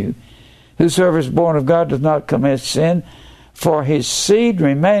of you. Whosoever is born of God does not commit sin, for his seed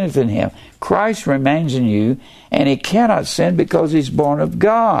remaineth in him. Christ remains in you, and he cannot sin because he's born of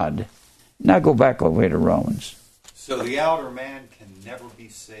God. Now go back over here to Romans. So the outer man can never be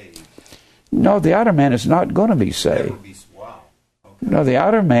saved. No, the outer man is not going to be saved. Wow. Okay. No, the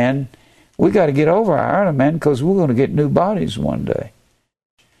outer man, we got to get over our outer man because we're going to get new bodies one day.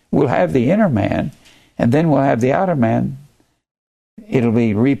 We'll have the inner man, and then we'll have the outer man. It'll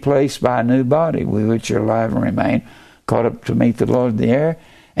be replaced by a new body, we which are alive and remain, caught up to meet the Lord in the air,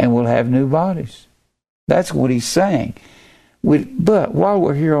 and we'll have new bodies. That's what he's saying. But while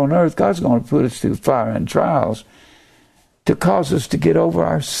we're here on earth, God's going to put us through fire and trials to cause us to get over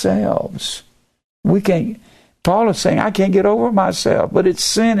ourselves. We can't. Paul is saying, I can't get over myself, but it's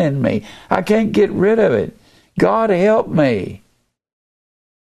sin in me. I can't get rid of it. God help me.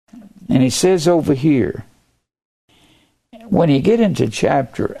 And he says over here, when you get into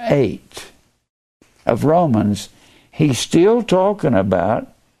chapter 8 of Romans, he's still talking about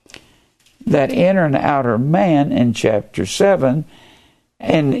that inner and outer man in chapter 7,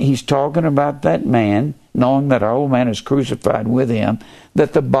 and he's talking about that man, knowing that our old man is crucified with him,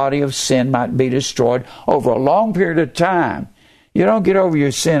 that the body of sin might be destroyed over a long period of time. You don't get over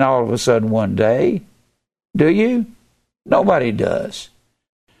your sin all of a sudden one day, do you? Nobody does.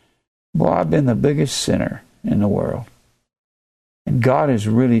 Well, I've been the biggest sinner in the world. And God has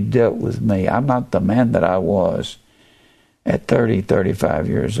really dealt with me. I'm not the man that I was at 30, 35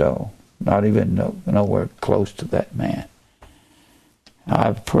 years old. Not even nowhere close to that man.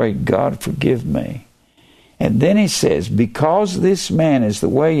 I've prayed, God, forgive me. And then he says, because this man is the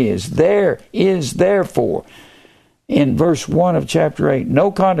way he is, there is therefore, in verse 1 of chapter 8,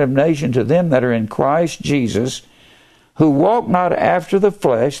 no condemnation to them that are in Christ Jesus, who walk not after the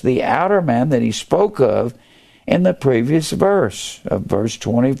flesh, the outer man that he spoke of in the previous verse of verse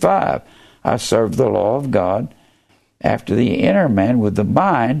 25. I serve the law of God after the inner man with the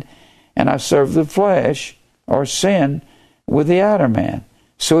mind, and I serve the flesh, or sin, with the outer man.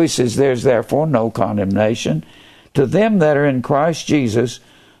 So he says, there's therefore no condemnation to them that are in Christ Jesus,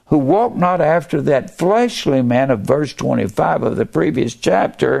 who walk not after that fleshly man of verse 25 of the previous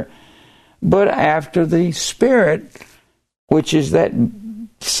chapter, but after the Spirit, which is that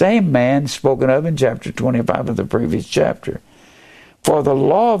same man spoken of in chapter 25 of the previous chapter. For the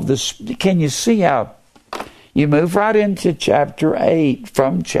law of the... Can you see how you move right into chapter 8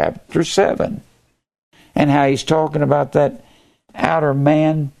 from chapter 7? And how he's talking about that outer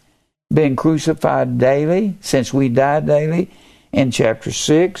man being crucified daily, since we die daily, in chapter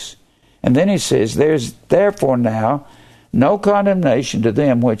 6. And then he says, there's therefore now no condemnation to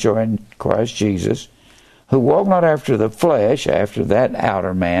them which are in Christ Jesus, who walk not after the flesh, after that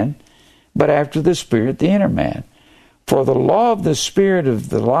outer man, but after the Spirit, the inner man. For the law of the Spirit of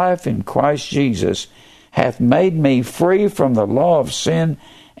the life in Christ Jesus hath made me free from the law of sin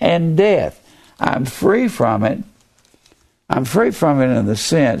and death. I'm free from it. I'm free from it in the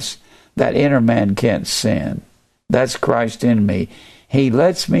sense that inner man can't sin. That's Christ in me. He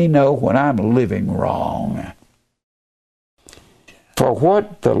lets me know when I'm living wrong. For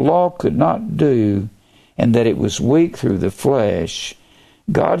what the law could not do, and that it was weak through the flesh,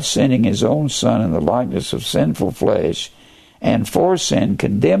 God sending his own Son in the likeness of sinful flesh, and for sin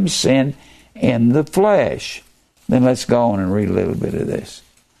condemned sin in the flesh. Then let's go on and read a little bit of this.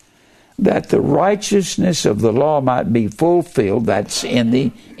 That the righteousness of the law might be fulfilled, that's in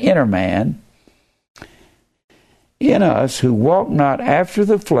the inner man, in us who walk not after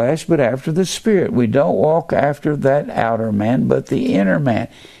the flesh, but after the Spirit. We don't walk after that outer man, but the inner man.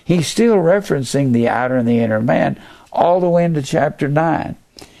 He's still referencing the outer and the inner man all the way into chapter 9.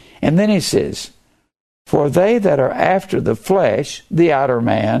 And then he says, for they that are after the flesh, the outer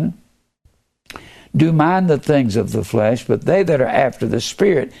man, do mind the things of the flesh, but they that are after the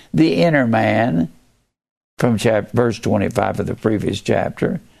Spirit, the inner man, from verse 25 of the previous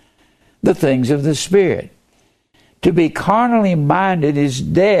chapter, the things of the Spirit. To be carnally minded is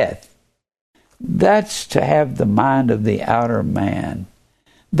death. That's to have the mind of the outer man.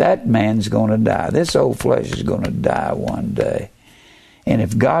 That man's going to die. This old flesh is going to die one day. And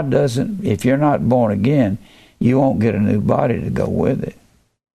if God doesn't, if you're not born again, you won't get a new body to go with it.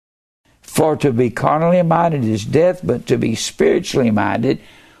 For to be carnally minded is death, but to be spiritually minded,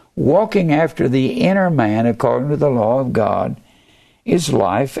 walking after the inner man according to the law of God, is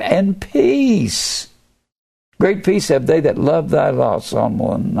life and peace. Great peace have they that love thy law, Psalm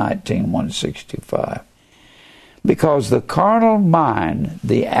 119, 165. Because the carnal mind,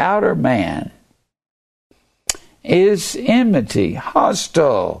 the outer man, is enmity,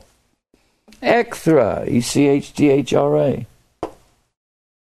 hostile, echthra, E-C-H-T-H-R-A.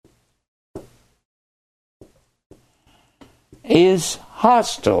 Is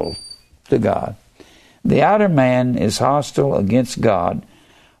hostile to God. The outer man is hostile against God,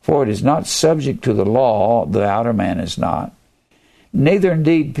 for it is not subject to the law, the outer man is not, neither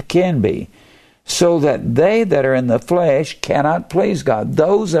indeed can be, so that they that are in the flesh cannot please God.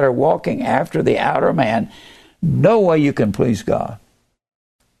 Those that are walking after the outer man, no way you can please God.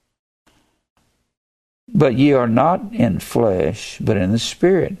 But ye are not in flesh, but in the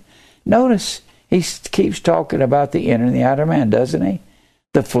Spirit. Notice, he keeps talking about the inner and the outer man, doesn't he?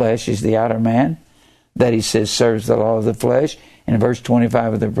 The flesh is the outer man, that he says serves the law of the flesh. In verse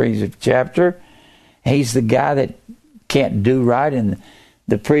 25 of the previous chapter, he's the guy that can't do right, and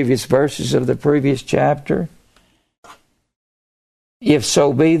the previous verses of the previous chapter. If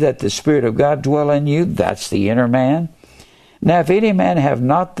so be that the Spirit of God dwell in you, that's the inner man. Now, if any man have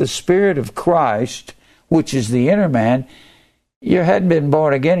not the Spirit of Christ, which is the inner man, you hadn't been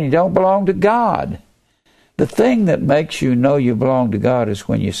born again and you don't belong to God. The thing that makes you know you belong to God is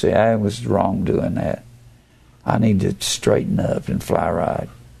when you say, I was wrong doing that. I need to straighten up and fly right.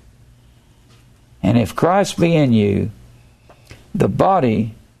 And if Christ be in you, the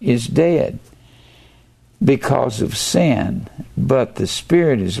body is dead because of sin, but the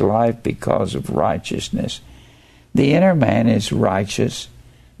Spirit is life because of righteousness. The inner man is righteous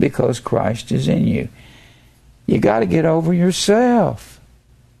because Christ is in you. You got to get over yourself.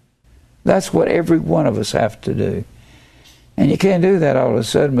 That's what every one of us have to do. And you can't do that all of a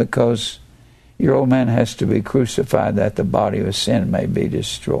sudden because your old man has to be crucified that the body of sin may be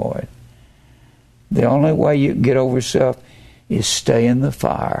destroyed. The only way you can get over yourself is stay in the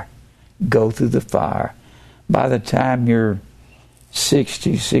fire. Go through the fire. By the time you're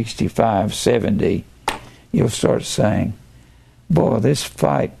 60, 65, 70, you'll start saying, boy, this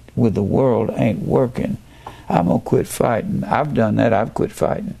fight with the world ain't working. I'm going to quit fighting. I've done that. I've quit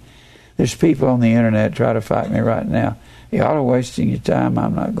fighting. There's people on the internet try to fight me right now. Y'all are wasting your time.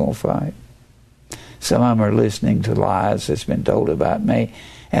 I'm not going to fight. Some of them are listening to lies that's been told about me,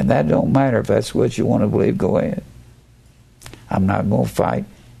 and that don't matter. If that's what you want to believe, go ahead. I'm not going to fight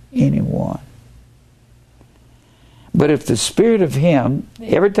anyone. But if the Spirit of Him,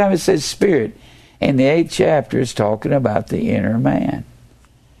 every time it says Spirit, in the 8th chapter, it's talking about the inner man.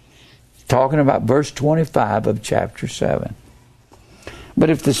 Talking about verse 25 of chapter 7. But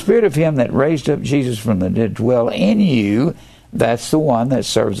if the Spirit of Him that raised up Jesus from the dead dwell in you, that's the one that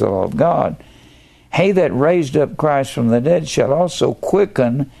serves the law of God. He that raised up Christ from the dead shall also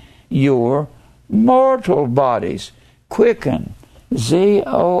quicken your mortal bodies. Quicken.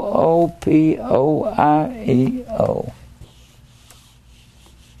 Z-O-O-P-O-I-E-O.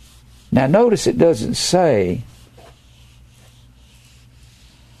 Now notice it doesn't say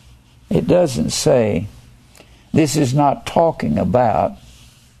this is not talking about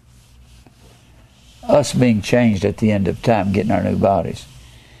us being changed at the end of time, getting our new bodies.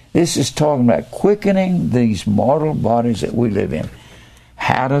 This is talking about quickening these mortal bodies that we live in.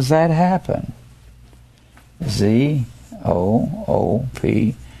 How does that happen? Z-O-O-P-O-I-E-O.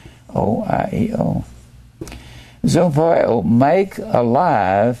 Zophio, make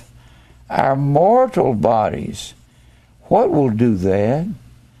alive our mortal bodies. What will do that?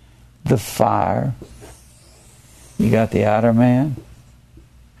 The fire. You got the outer man.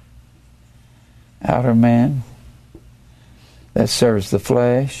 Outer man that serves the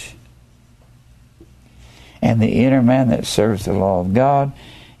flesh. And the inner man that serves the law of God.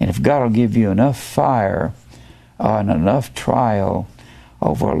 And if God will give you enough fire and enough trial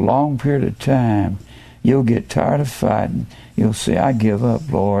over a long period of time, you'll get tired of fighting. You'll say, I give up,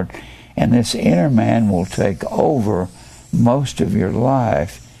 Lord. And this inner man will take over most of your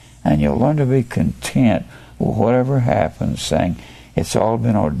life, and you'll learn to be content with whatever happens, saying, it's all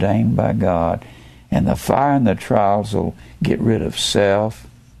been ordained by God. And the fire and the trials will get rid of self,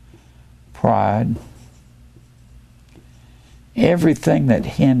 pride, everything that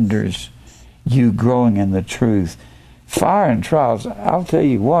hinders you growing in the truth. Fire and trials, I'll tell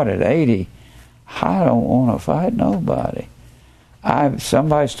you what, at 80, I don't want to fight nobody. If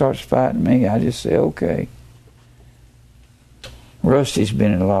somebody starts fighting me, I just say, okay. Rusty's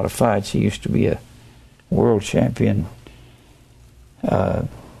been in a lot of fights. He used to be a world champion kung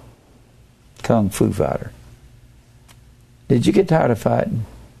fu fighter. Did you get tired of fighting?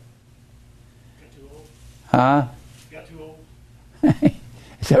 Got too old. Huh? Got too old.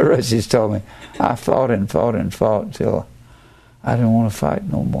 So Rusty's told me, I fought till I didn't want to fight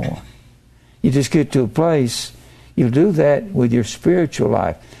no more. You just get to a place, you do that with your spiritual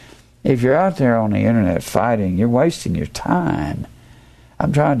life. If you're out there on the internet fighting, you're wasting your time.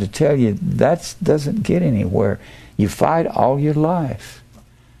 I'm trying to tell you, that doesn't get anywhere. You fight all your life.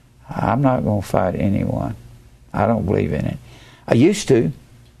 I'm not going to fight anyone. I don't believe in it. I used to.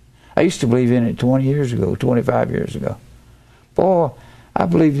 I used to believe in it 20 years ago, 25 years ago. Boy, I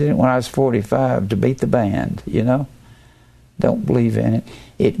believed in it when I was 45 to beat the band, you know. Don't believe in it.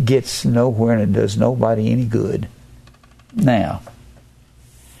 It gets nowhere and it does nobody any good. Now,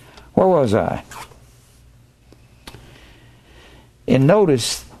 where was I? And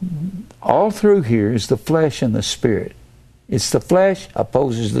notice, all through here is the flesh and the spirit. It's the flesh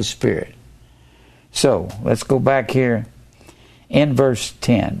opposes the spirit. So, let's go back here in verse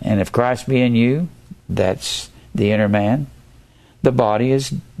 10. And if Christ be in you, that's the inner man, the body is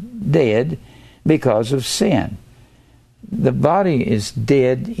dead because of sin. the body is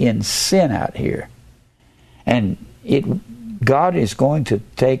dead in sin out here. And God is going to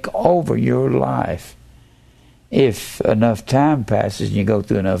take over your life. If enough time passes and you go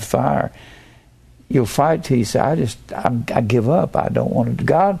through enough fire, you'll fight till you say, I give up. I don't want it.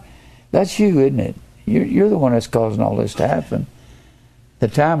 God, that's you, isn't it? You're the one that's causing all this to happen. The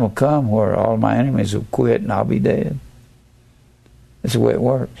time will come where all my enemies will quit and I'll be dead. That's the way it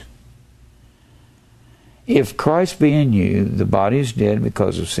works. If Christ be in you, the body is dead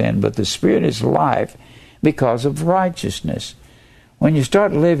because of sin, but the spirit is life because of righteousness. When you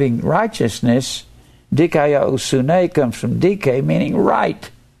start living righteousness, dikaiosune comes from dike, meaning right.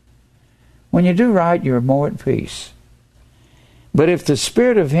 When you do right, you're more at peace. But if the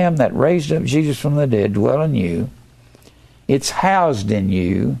spirit of him that raised up Jesus from the dead dwell in you, it's housed in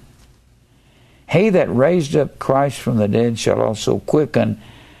you. He that raised up Christ from the dead shall also quicken,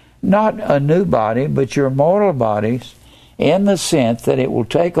 not a new body, but your mortal bodies, in the sense that it will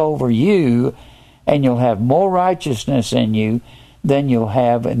take over you, and you'll have more righteousness in you than you'll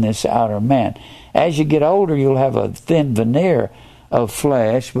have in this outer man. As you get older, you'll have a thin veneer of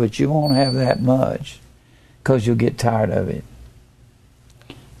flesh, but you won't have that much because you'll get tired of it.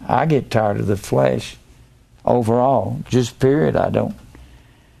 I get tired of the flesh overall, just period.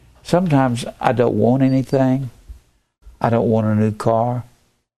 Sometimes I don't want anything. I don't want a new car.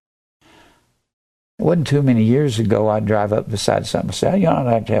 It wasn't too many years ago I'd drive up beside something and say, I'd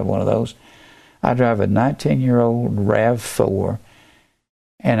like to have one of those. I drive a 19-year-old RAV4,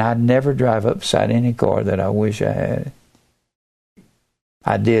 and I'd never drive up beside any car that I wish I had.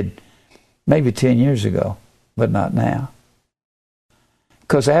 I did maybe 10 years ago, but not now.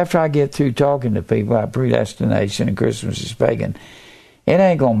 Because after I get through talking to people about predestination and Christmas is pagan, it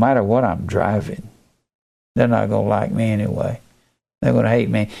ain't going to matter what I'm driving. They're not going to like me anyway. They're going to hate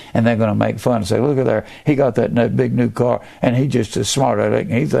me, and they're going to make fun and say, look at there, he got that big new car, and he just as smart at it,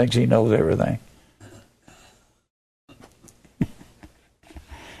 and he thinks he knows everything.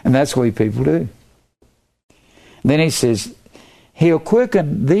 And that's what people do. Then he says, he'll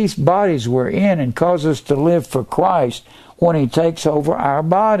quicken these bodies we're in and cause us to live for Christ when he takes over our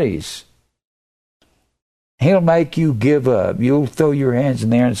bodies. He'll make you give up. You'll throw your hands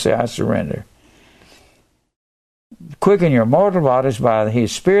in there and say, I surrender. Quicken your mortal bodies by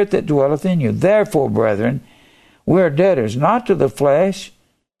his Spirit that dwelleth in you. Therefore, brethren, we are debtors, not to the flesh,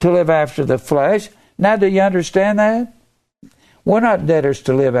 to live after the flesh. Now, do you understand that? We're not debtors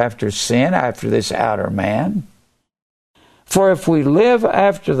to live after sin, after this outer man. For if we live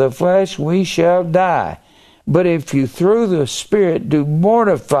after the flesh, we shall die. But if you through the Spirit do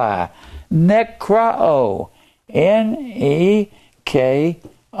mortify, nekroo, Nekroo,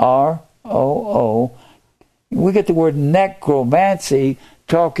 we get the word necromancy,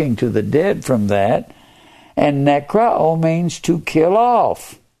 talking to the dead from that. And nekroo means to kill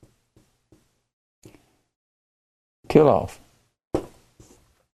off. Kill off.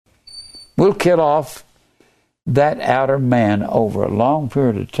 We'll kill off that outer man over a long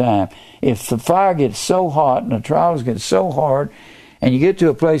period of time. If the fire gets so hot and the trials get so hard, and you get to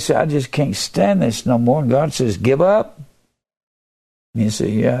a place that I just can't stand this no more, and God says, give up. You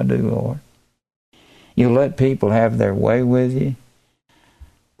say, yeah, I do, Lord. You let people have their way with you.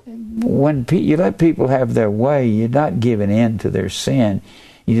 When you let people have their way, you're not giving in to their sin.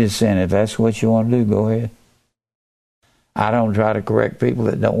 You're just saying, if that's what you want to do, go ahead. I don't try to correct people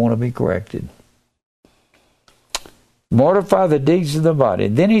that don't want to be corrected. Mortify the deeds of the body.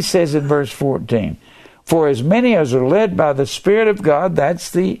 Then he says in verse 14, for as many as are led by the Spirit of God, that's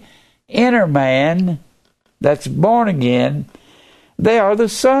the inner man that's born again, they are the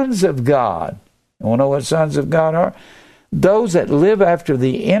sons of God. You want to know what sons of God are? Those that live after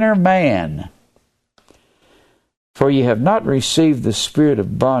the inner man. For ye have not received the spirit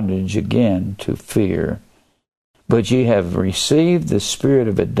of bondage again to fear, but ye have received the spirit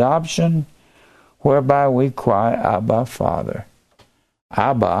of adoption, whereby we cry, Abba, Father.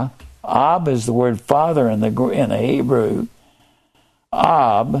 Abba. Ab is the word father in the Hebrew.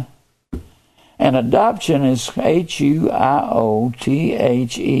 Ab. And adoption is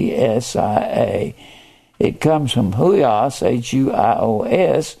Huiothesia. It comes from huios,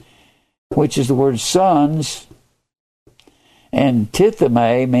 Huios, which is the word sons, and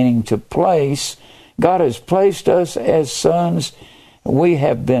titheme, meaning to place. God has placed us as sons. We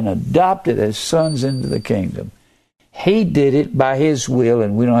have been adopted as sons into the kingdom. He did it by his will,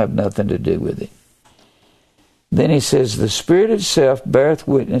 and we don't have nothing to do with it. Then he says, the Spirit itself beareth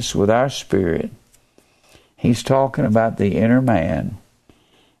witness with our spirit. He's talking about the inner man.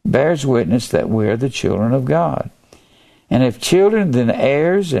 Bears witness that we are the children of God. And if children, then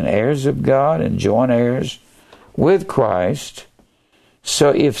heirs, and heirs of God, and joint heirs with Christ, so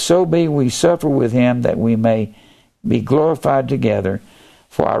if so be we suffer with him, that we may be glorified together.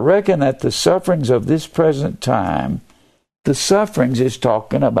 For I reckon that the sufferings of this present time, the sufferings is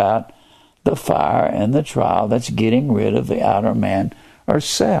talking about the fire and the trial that's getting rid of the outer man or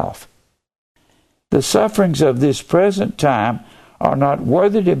self. The sufferings of this present time are not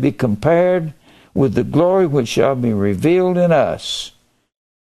worthy to be compared with the glory which shall be revealed in us.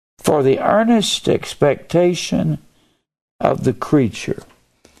 For the earnest expectation of the creature.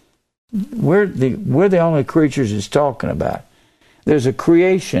 We're the only creatures it's talking about. There's a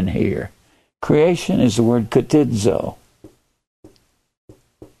creation here. Creation is the word katidzo.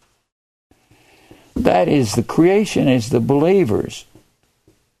 That is, the creation is the believers.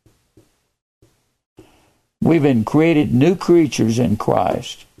 We've been created new creatures in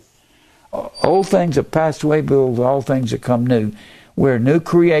Christ. Old things have passed away, behold, all things have come new. We're new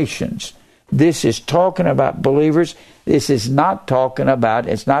creations. This is talking about believers. This is not talking about,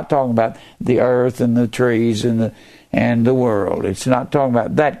 it's not talking about the earth and the trees and the world. It's not talking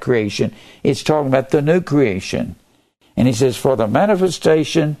about that creation. It's talking about the new creation. And he says, for the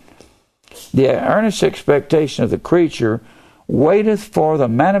manifestation, the earnest expectation of the creature waiteth for the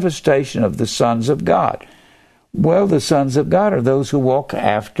manifestation of the sons of God. Well, the sons of God are those who walk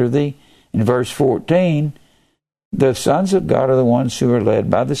after in verse 14, the sons of God are the ones who are led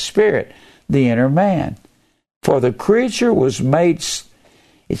by the Spirit, the inner man. For the creature was made,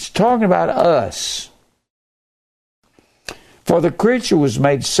 it's talking about us. For the creature was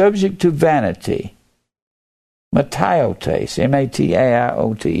made subject to vanity. Matiotes,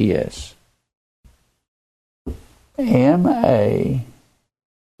 M-A-T-A-I-O-T-E-S. M-A-T-A-I-O-T-E-S.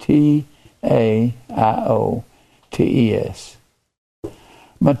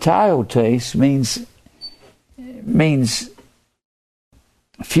 Matiotes means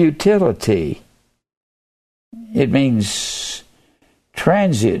futility. It means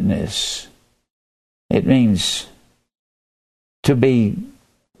transientness. It means to be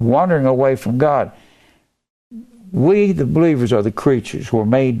wandering away from God. We, the believers, are the creatures. We're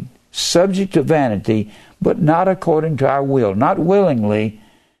made subject to vanity, but not according to our will, not willingly,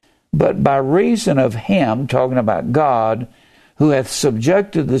 but by reason of him, talking about God, who hath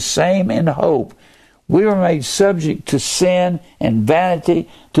subjected the same in hope. We were made subject to sin and vanity,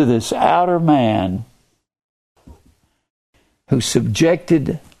 to this outer man who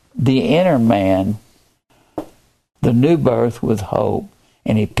subjected the inner man, the new birth, with hope.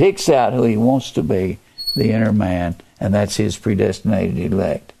 And he picks out who he wants to be, the inner man, and that's his predestinated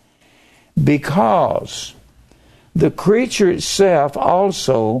elect. Because the creature itself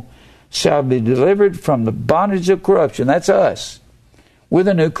also shall be delivered from the bondage of corruption. That's us. We're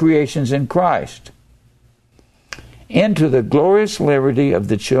the new creations in Christ. Into the glorious liberty of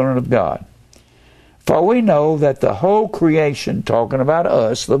the children of God. For we know that the whole creation, talking about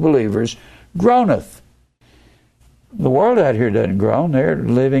us, the believers, groaneth. The world out here doesn't groan. They're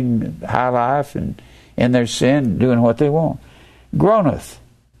living high life and in their sin, doing what they want. Groaneth.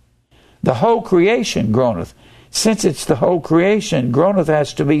 The whole creation groaneth. Since it's the whole creation, groaneth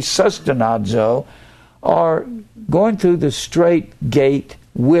has to be sustenazo, or going through the straight gate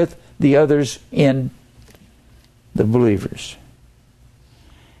with the others in the believers.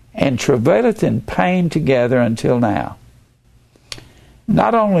 And travaileth in pain together until now.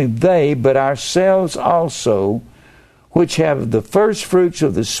 Not only they, but ourselves also, which have the first fruits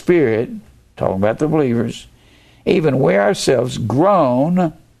of the Spirit, talking about the believers, even we ourselves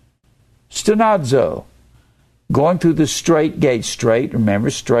groan, stenazo, going through the straight gate. Straight, remember,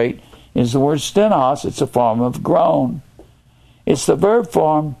 straight is the word stenos. It's a form of groan. It's the verb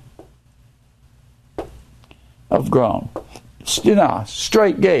form of groan. Stenos,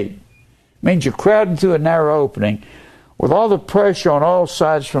 straight gate. Means you're crowding through a narrow opening with all the pressure on all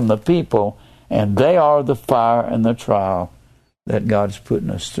sides from the people, and they are the fire and the trial that God's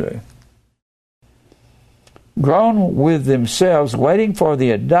putting us through. Groan with themselves, waiting for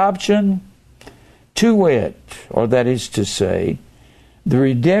the adoption, to wit, or that is to say, the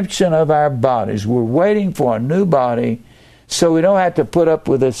redemption of our bodies. We're waiting for a new body so we don't have to put up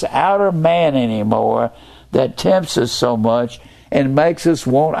with this outer man anymore that tempts us so much and makes us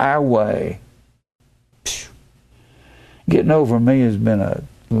want our way. Getting over me has been a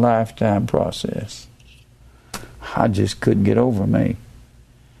lifetime process. I just couldn't get over me.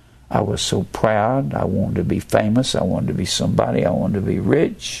 I was so proud. I wanted to be famous. I wanted to be somebody. I wanted to be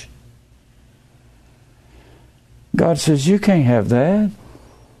rich. God says, you can't have that.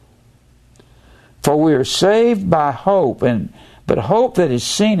 For we are saved by hope, but hope that is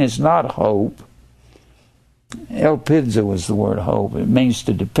seen is not hope. Elpidza was the word hope. It means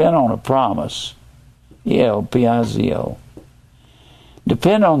to depend on a promise. E-L-P-I-Z-O.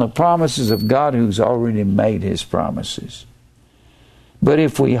 Depend on the promises of God who's already made his promises. But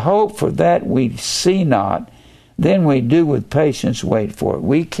if we hope for that we see not, then we do with patience wait for it.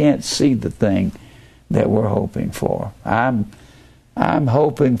 We can't see the thing that we're hoping for. I'm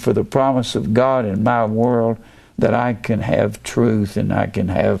hoping for the promise of God in my world that I can have truth and I can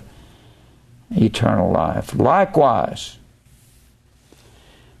have eternal life. Likewise,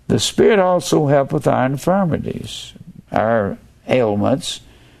 the Spirit also helpeth our infirmities, our ailments,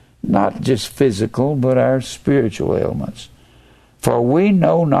 not just physical, but our spiritual ailments. For we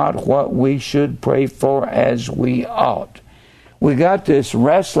know not what we should pray for as we ought. We got this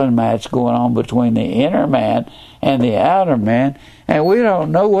wrestling match going on between the inner man and the outer man, and we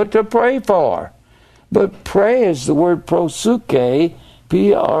don't know what to pray for. But pray is the word prosuche,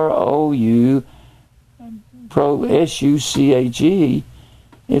 P-R-O-U, S-U-C-H-E.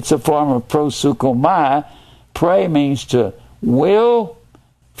 It's a form of prosukomai. Pray means to will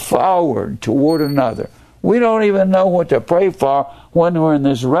forward toward another. We don't even know what to pray for when we're in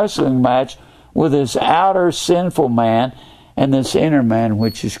this wrestling match with this outer sinful man and this inner man,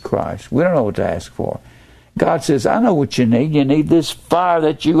 which is Christ. We don't know what to ask for. God says, I know what you need. You need this fire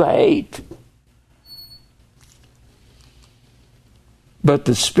that you hate. But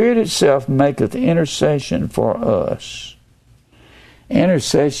the Spirit itself maketh intercession for us.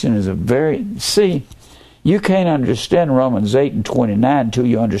 Intercession is you can't understand Romans 8 and 29 until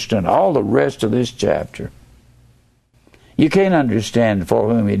you understand all the rest of this chapter. You can't understand for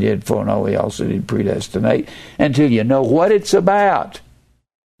whom he did foreknow, he also did predestinate, until you know what it's about.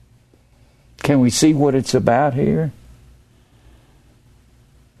 Can we see what it's about here?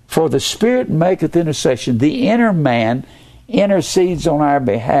 For the Spirit maketh intercession. The inner man intercedes on our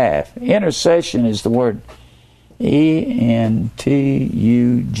behalf. Intercession is the word E-N-T-U-G-C-H-A-N-O.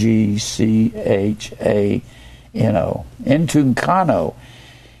 Entunkano.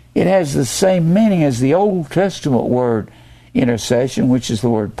 It has the same meaning as the Old Testament word intercession, which is the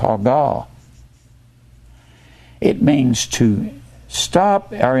word paga. It means to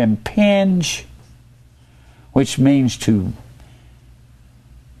stop or impinge, which means to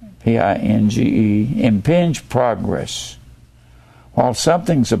P-I-N-G-E, impinge progress. While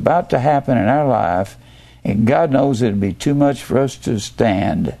something's about to happen in our life, and God knows it'd be too much for us to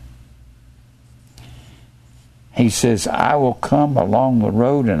stand, he says, I will come along the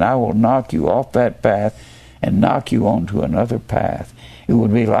road and I will knock you off that path and knock you onto another path. It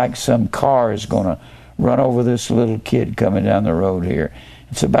would be like some car is going to run over this little kid coming down the road here.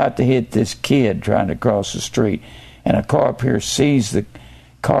 It's about to hit this kid trying to cross the street, and a car up here sees the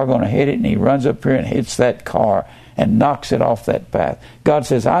car going to hit it, and he runs up here and hits that car and knocks it off that path. God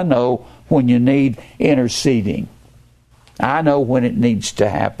says, I know when you need interceding. I know when it needs to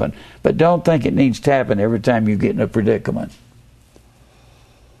happen. But don't think it needs to happen every time you get in a predicament.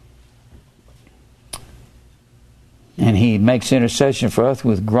 And he makes intercession for us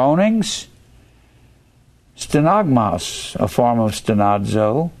with groanings, stenogmos, a form of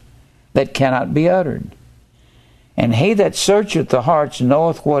stenazo, that cannot be uttered. And he that searcheth the hearts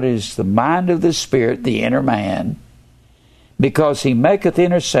knoweth what is the mind of the Spirit, the inner man, because he maketh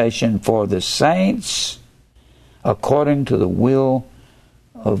intercession for the saints according to the will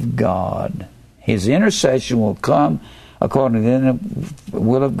of God. His intercession will come according to the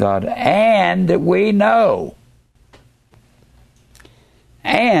will of God. And we know.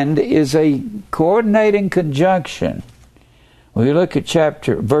 And is a coordinating conjunction. When you look at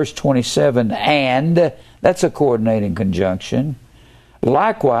verse 27, and, that's a coordinating conjunction.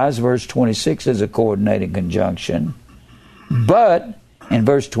 Likewise, verse 26 is a coordinating conjunction. But, in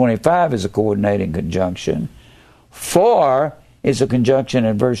verse 25 is a coordinating conjunction. For is a conjunction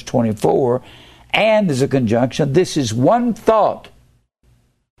in verse 24, and is a conjunction. This is one thought.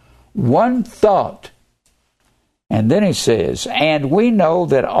 One thought. And then he says, and we know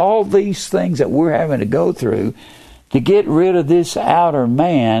that all these things that we're having to go through to get rid of this outer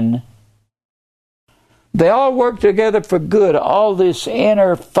man, they all work together for good. All this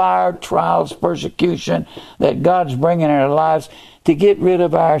inner fire, trials, persecution that God's bringing in our lives to get rid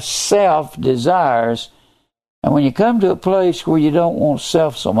of our self-desires. And when you come to a place where you don't want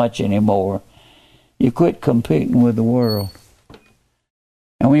self so much anymore, you quit competing with the world.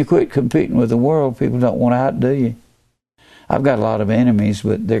 And when you quit competing with the world, people don't want to outdo you. I've got a lot of enemies,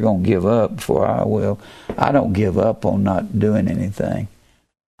 but they're going to give up before I will. I don't give up on not doing anything.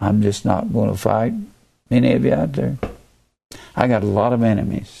 I'm just not going to fight any of you out there. I got a lot of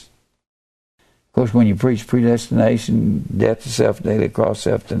enemies. Of course, when you preach predestination, death to self, daily cross,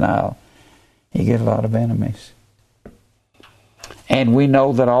 self-denial, you get a lot of enemies. And we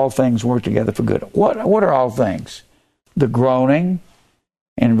know that all things work together for good. What are all things? The groaning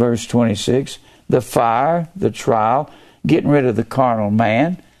in verse 26, the fire, the trial, getting rid of the carnal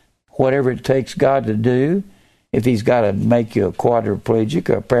man, whatever it takes God to do. If he's got to make you a quadriplegic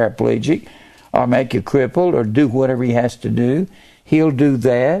or a paraplegic or make you crippled or do whatever he has to do, he'll do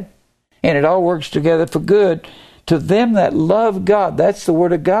that. And it all works together for good to them that love God. That's the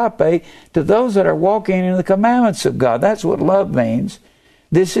word agape. To those that are walking in the commandments of God. That's what love means.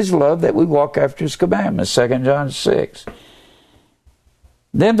 This is love, that we walk after his commandments. 2 John 6.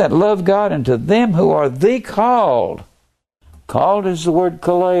 Them that love God, and to them who are the called. Called is the word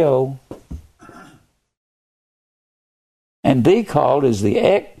kaleo. And the called is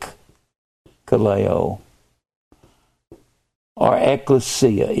the kaleo. Or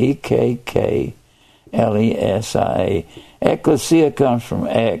ecclesia. Ekkllesia. Ecclesia comes from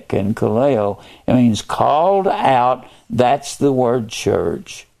ek, and kaleo. It means called out. That's the word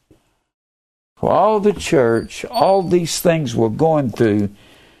church. For all the church, all these things we're going through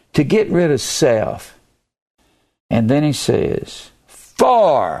to get rid of self. And then he says,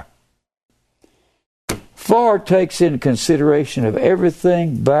 for takes into consideration of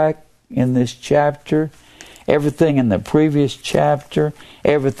everything back in this chapter, everything in the previous chapter,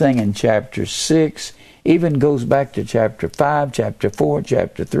 everything in chapter 6, even goes back to chapter 5, chapter 4,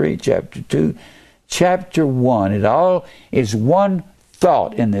 chapter 3, chapter 2, chapter 1. It all is one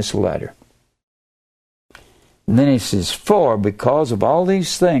thought in this letter. And then he says, for, because of all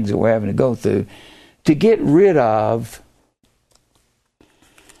these things that we're having to go through, to get rid of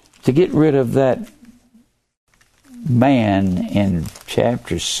that man in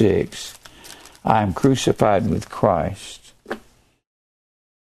chapter 6, I am crucified with Christ.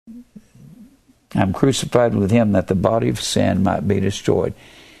 I'm crucified with him that the body of sin might be destroyed.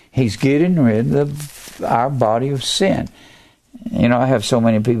 He's getting rid of our body of sin. You know, I have so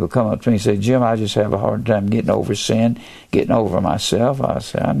many people come up to me and say, Jim, I just have a hard time getting over sin, getting over myself. I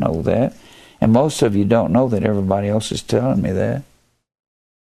say, I know that. And most of you don't know that everybody else is telling me that.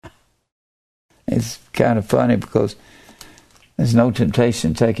 It's kind of funny because there's no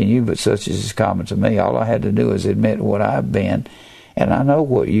temptation taking you but such as is common to me. All I had to do is admit what I've been, and I know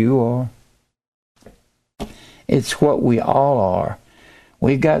what you are. It's what we all are.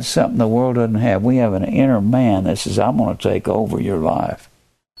 We've got something the world doesn't have. We have an inner man that says, I'm going to take over your life.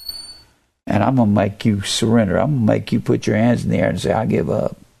 And I'm going to make you surrender. I'm going to make you put your hands in the air and say, I give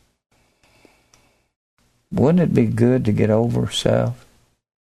up. Wouldn't it be good to get over self?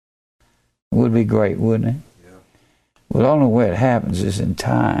 It would be great, wouldn't it? Yeah. Well, the only way it happens is in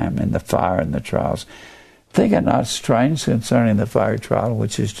time, in the fire and the trials. Think it not strange concerning the fire trial,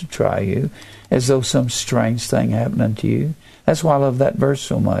 which is to try you, as though some strange thing happened unto you. That's why I love that verse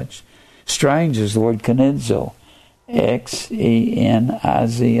so much. Strange is the word kenizo. Xenizo.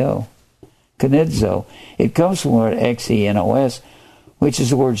 Kenizo. It comes from the word xenos, which is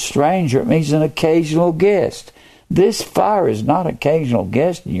the word stranger. It means an occasional guest. This fire is not an occasional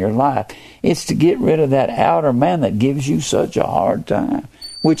guest in your life. It's to get rid of that outer man that gives you such a hard time,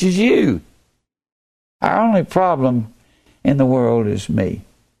 which is you. Our only problem in the world is me.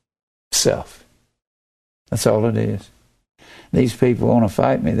 Self. That's all it is. These people want to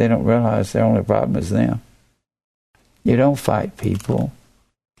fight me. They don't realize their only problem is them. You don't fight people.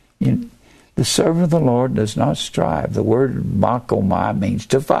 The servant of the Lord does not strive. The word makomai means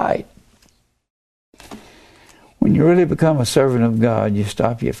to fight. When you really become a servant of God, you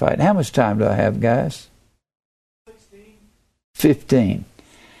stop your fight. How much time do I have, guys? 15.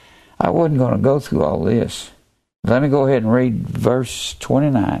 I wasn't going to go through all this. Let me go ahead and read verse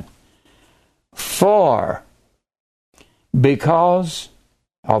 29. For, because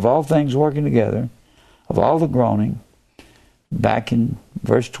of all things working together, of all the groaning, back in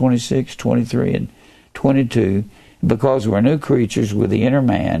verse 26, 23, and 22, because we're new creatures with the inner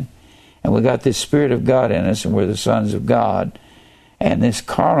man, and we got this Spirit of God in us, and we're the sons of God, and this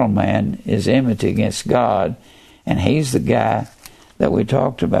carnal man is enmity against God, and he's the guy that we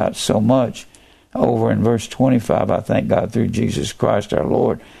talked about so much over in verse 25, I thank God through Jesus Christ our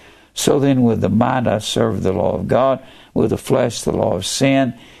Lord. So then with the mind I serve the law of God, with the flesh the law of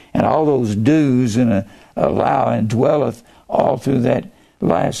sin, and all those do's and allow and dwelleth all through that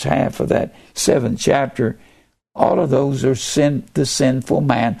last half of that 7th chapter. All of those are the sinful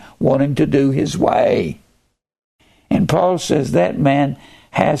man wanting to do his way. And Paul says that man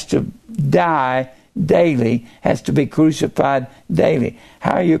has to die daily, has to be crucified daily.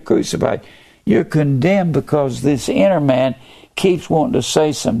 How are you crucified? You're condemned because this inner man keeps wanting to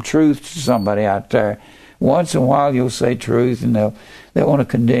say some truth to somebody out there. Once in a while you'll say truth and they'll want to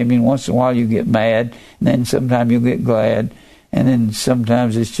condemn you. And once in a while you get mad, and then sometime you'll get glad. And then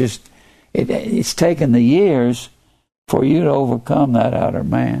sometimes it's just, it's taken the years for you to overcome that outer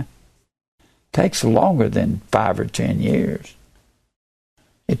man. It takes longer than 5 or 10 years.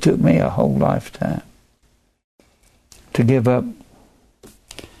 It took me a whole lifetime to give up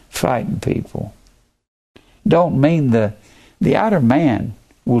fighting people. Don't mean the outer man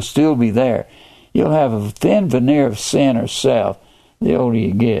will still be there. You'll have a thin veneer of sin or self the older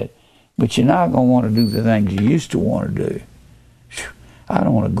you get, but you're not going to want to do the things you used to want to do. I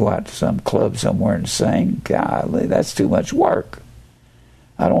don't want to go out to some club somewhere and sing. Golly, that's too much work.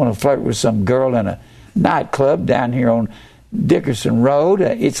 I don't want to flirt with some girl in a nightclub down here on Dickerson Road.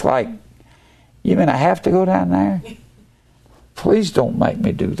 It's like, you mean I have to go down there? Please don't make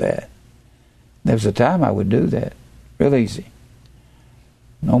me do that. There was a time I would do that. Real easy.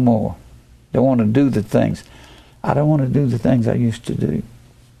 No more. Don't want to do the things. I don't want to do the things I used to do.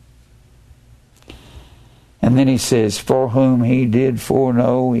 And then he says, for whom he did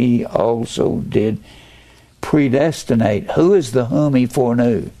foreknow, he also did predestinate. Who is the whom he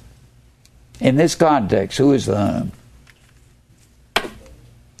foreknew? In this context, who is the whom?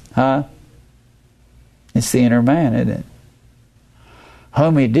 Huh? It's the inner man, isn't it?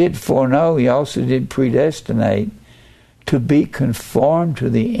 Whom he did foreknow, he also did predestinate to be conformed to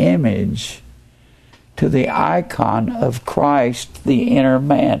the image, to the icon of Christ, the inner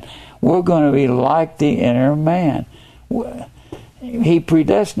man. We're going to be like the inner man. He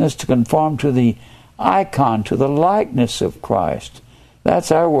predestined us to conform to the icon, to the likeness of Christ.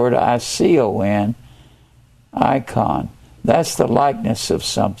 That's our word, icon, icon. That's the likeness of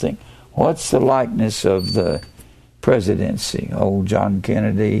something. What's the likeness of the presidency? Old John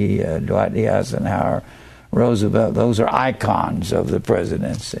Kennedy, Dwight D. Eisenhower, Roosevelt. Those are icons of the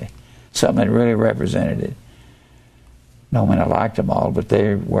presidency. Something that really represented it. No, I mean I liked them all, but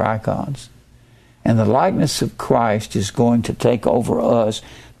they were icons. And the likeness of Christ is going to take over us.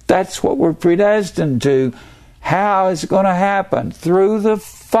 That's what we're predestined to. How is it going to happen? Through the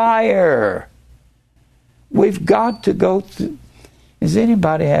fire. We've got to go through. Is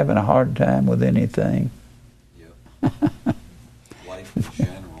anybody having a hard time with anything? Yep. Life in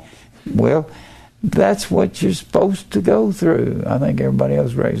general. Well, that's what you're supposed to go through. I think everybody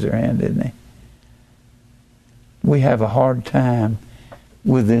else raised their hand, didn't they? We have a hard time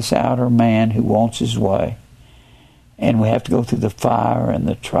with this outer man who wants his way. And we have to go through the fire and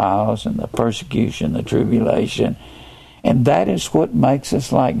the trials and the persecution, the tribulation. And that is what makes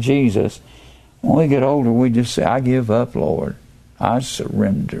us like Jesus. When we get older, we just say, I give up, Lord. I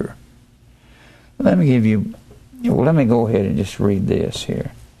surrender. Let me go ahead and just read this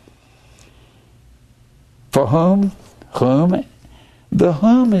here. For whom? The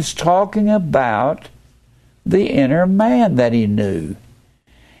whom is talking about the inner man that he knew.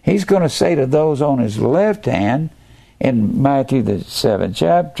 He's going to say to those on his left hand in Matthew the 7th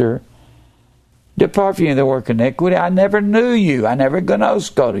chapter, depart from you the work of iniquity. I never knew you. I never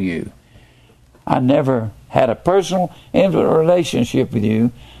gnosko to you. I never had a personal, intimate relationship with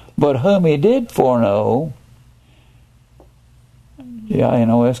you, but whom he did foreknow,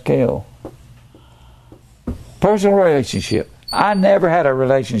 Gnosko. Personal relationship. I never had a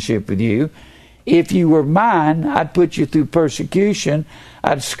relationship with you. If you were mine, I'd put you through persecution.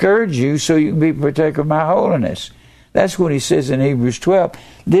 I'd scourge you so you can be partaker of my holiness. That's what he says in Hebrews 12.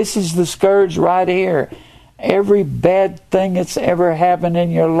 This is the scourge right here. Every bad thing that's ever happened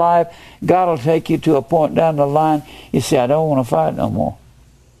in your life, God will take you to a point down the line. You say, I don't want to fight no more.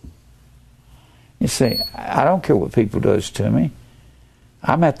 You say, I don't care what people does to me.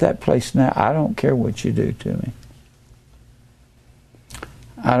 I'm at that place now. I don't care what you do to me.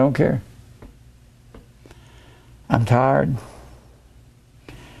 I don't care. I'm tired.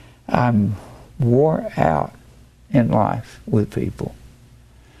 I'm wore out in life with people.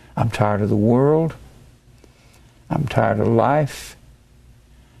 I'm tired of the world. I'm tired of life.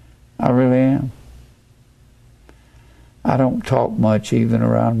 I really am. I don't talk much even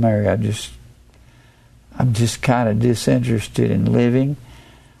around Mary. I'm just kind of disinterested in living.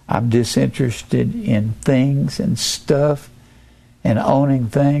 I'm disinterested in things and stuff and owning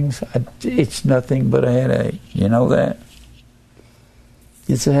things. It's nothing but a headache. You know that?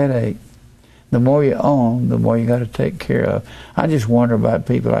 It's a headache. The more you own, the more you got to take care of. I just wonder about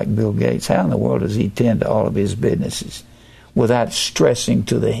people like Bill Gates. How in the world does he tend to all of his businesses without stressing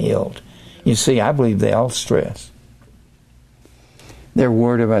to the hilt? You see, I believe they all stress. They're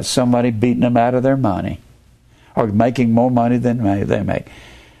worried about somebody beating them out of their money or making more money than they make.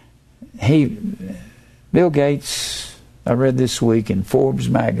 Bill Gates, I read this week in Forbes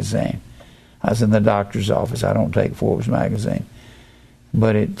magazine. I was in the doctor's office. I don't take Forbes magazine.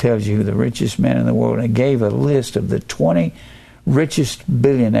 But it tells you who the richest men in the world. And it gave a list of the 20 richest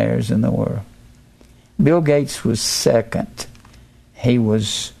billionaires in the world. Bill Gates was second. He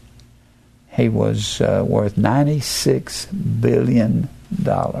was worth $96 billion.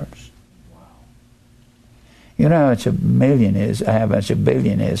 You know how much a million is? How much a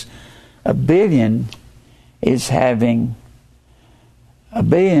billion is? A billion is having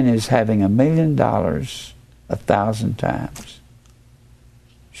 $1 million 1,000 times.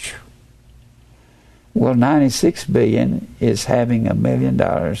 Whew. Well, 96 billion is having $1 million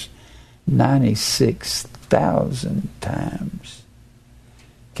 96,000 times.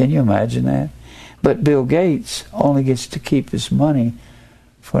 Can you imagine that? But Bill Gates only gets to keep his money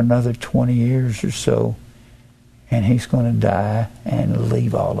for another 20 years or so, and he's going to die and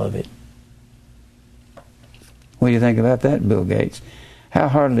leave all of it. What do you think about that, Bill Gates? How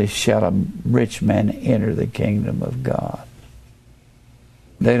hardly shall a rich man enter the kingdom of God?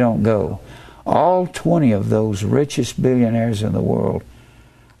 They don't go. All 20 of those richest billionaires in the world,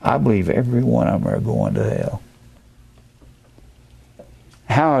 I believe every one of them are going to hell.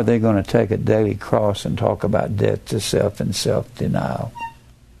 How are they going to take a daily cross and talk about death to self and self-denial?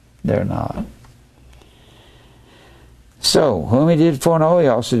 They're not. So, whom he did foreknow, he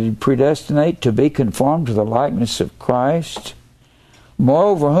also did predestinate to be conformed to the likeness of Christ.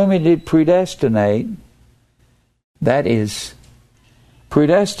 Moreover, whom he did predestinate, that is,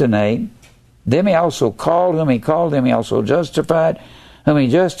 predestinate, them he also called, whom he called, them he also justified, whom he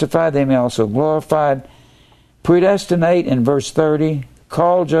justified, them he also glorified. Predestinate in verse 30,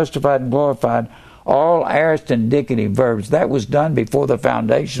 called, justified, and glorified, all aorist indicative verbs. That was done before the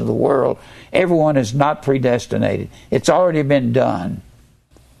foundation of the world. Everyone is not predestinated. It's already been done.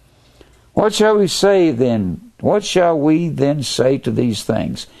 What shall we say then? What shall we then say to these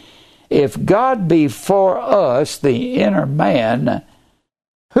things? If God be for us, the inner man,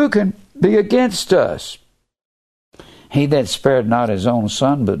 who can be against us? He that spared not his own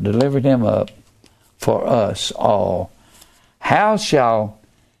son, but delivered him up for us all, how shall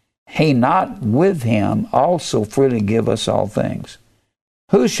he not with him also freely give us all things?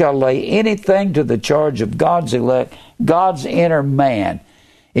 Who shall lay anything to the charge of God's elect, God's inner man?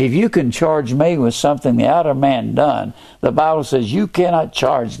 If you can charge me with something the outer man done, the Bible says you cannot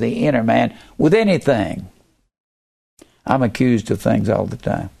charge the inner man with anything. I'm accused of things all the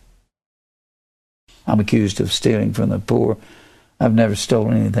time. I'm accused of stealing from the poor. I've never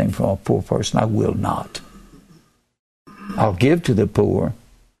stolen anything from a poor person. I will not. I'll give to the poor.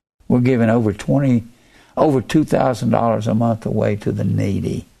 We're giving over $2,000 a month away to the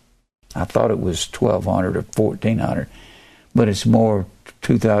needy. I thought it was $1,200 or $1,400, but it's more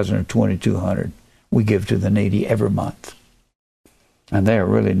 $2,000 or $2,200 we give to the needy every month, and they are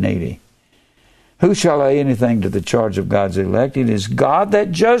really needy. Who shall lay anything to the charge of God's elect? It is God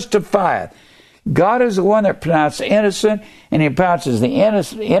that justifieth. God is the one that pronounces innocent, and he pronounces the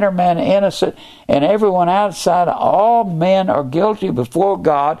inner man innocent, and everyone outside, all men are guilty before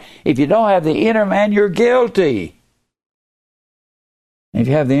God. If you don't have the inner man, you're guilty. If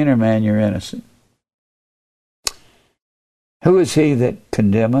you have the inner man, you're innocent. Who is he that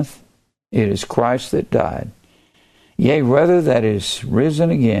condemneth? It is Christ that died. Yea, rather that is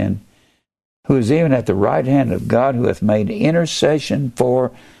risen again, who is even at the right hand of God, who hath made intercession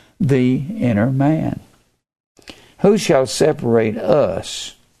for the inner man. Who shall separate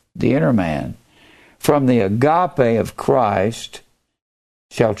us, the inner man, from the agape of Christ?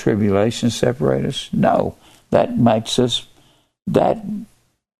 Shall tribulation separate us? No. That makes us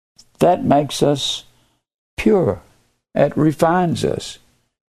pure. It refines us.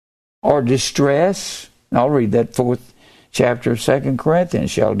 Or distress? I'll read that 4th chapter of 2 Corinthians.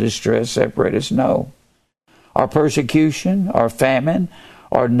 Shall distress separate us? No. Or persecution, or famine,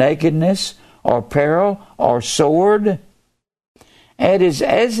 or nakedness, or peril, or sword. And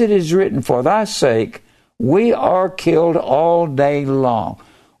as it is written, for thy sake we are killed all day long.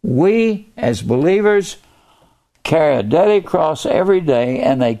 We, as believers, carry a daily cross every day,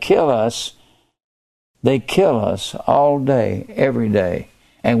 and they kill us. They kill us all day, every day.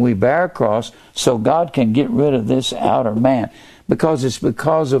 And we bear a cross so God can get rid of this outer man. Because it's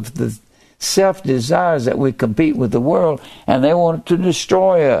because of the self-desires that we compete with the world, and they want to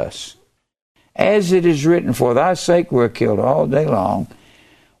destroy us. As it is written, for thy sake we're killed all day long.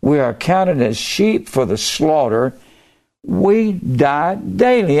 We are counted as sheep for the slaughter. We die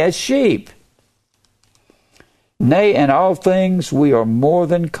daily as sheep. Nay, in all things we are more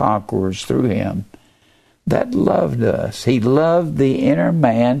than conquerors through him that loved us. He loved the inner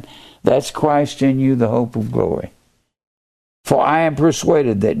man. That's Christ in you, the hope of glory. For I am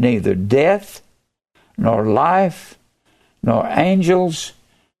persuaded that neither death, nor life, nor angels,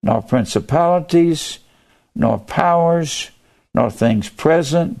 nor principalities, nor powers, nor things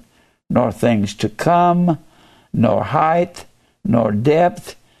present, nor things to come, nor height, nor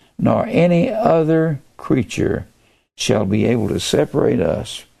depth, nor any other creature shall be able to separate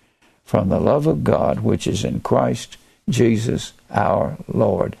us from the love of God which is in Christ Jesus our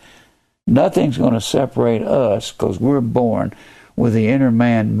Lord. Nothing's going to separate us because we're born with the inner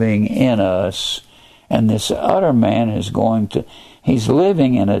man being in us, and this outer man he's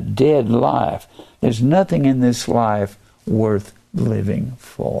living in a dead life. There's nothing in this life worth living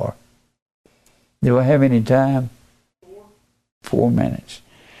for. Do I have any time? 4 minutes.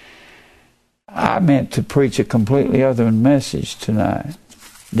 I meant to preach a completely other message tonight.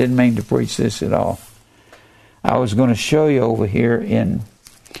 Didn't mean to preach this at all. I was going to show you over here and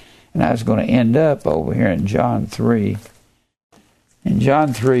I was going to end up over here in John 3. In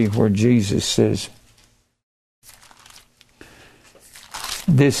John 3, where Jesus says,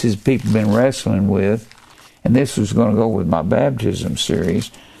 this is people been wrestling with, and this was going to go with my baptism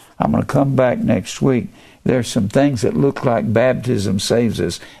series. I'm going to come back next week. There's some things that look like baptism saves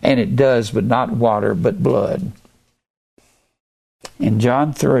us, and it does, but not water, but blood. In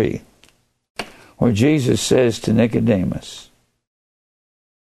John 3, where Jesus says to Nicodemus,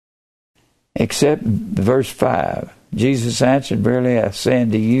 except, verse 5, Jesus answered, verily I say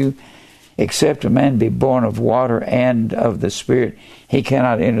unto you, except a man be born of water and of the Spirit, he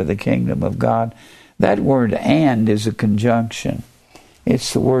cannot enter the kingdom of God. That word "and" is a conjunction.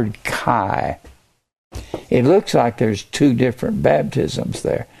 It's the word "kai." It looks like there's two different baptisms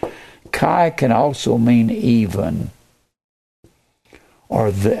there. Kai can also mean even,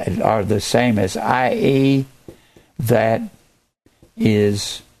 or the same as i.e., that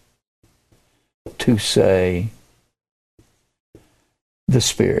is to say the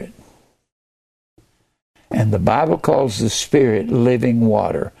Spirit. And the Bible calls the Spirit living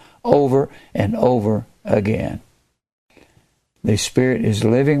water over and over again. The Spirit is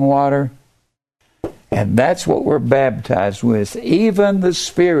living water, and that's what we're baptized with. Even the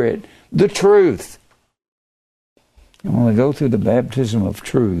Spirit, the truth. And when we go through the baptism of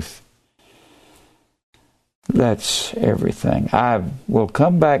truth, that's everything. I will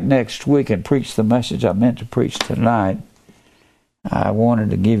come back next week and preach the message I meant to preach tonight. I wanted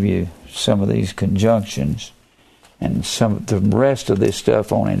to give you some of these conjunctions and some of the rest of this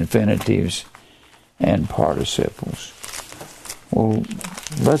stuff on infinitives and participles. Well,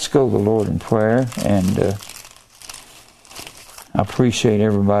 let's go to the Lord in prayer, and I appreciate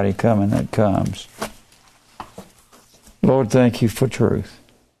everybody coming that comes. Lord, thank you for truth.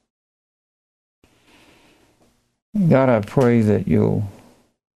 God, I pray that you'll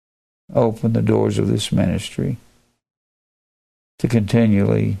open the doors of this ministry to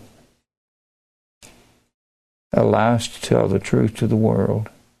continually allow us to tell the truth to the world.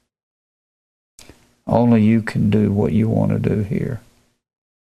 Only you can do what you want to do here.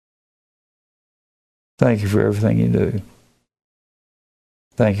 Thank you for everything you do.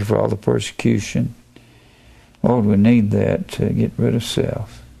 Thank you for all the persecution. Lord, we need that to get rid of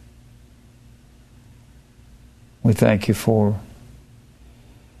self. We thank you for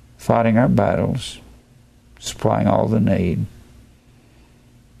fighting our battles, supplying all the need.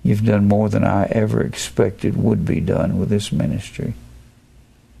 You've done more than I ever expected would be done with this ministry.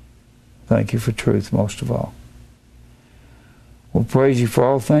 Thank you for truth most of all. We'll praise you for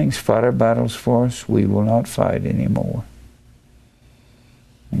all things. Fight our battles for us. We will not fight anymore.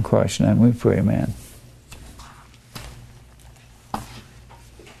 In Christ's name we pray, amen.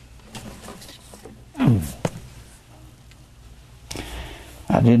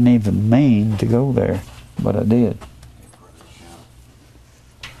 I didn't even mean to go there, but I did.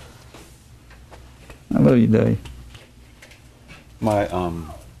 I love you, Dave. My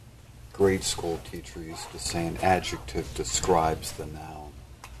grade school teacher used to say an adjective describes the noun.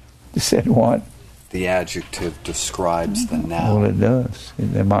 You said what? The adjective describes the noun. Well, it does.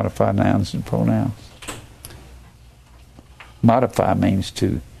 They modify nouns and pronouns. Modify means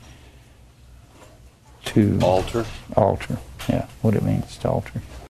to Alter? Alter. Yeah, what it means to alter.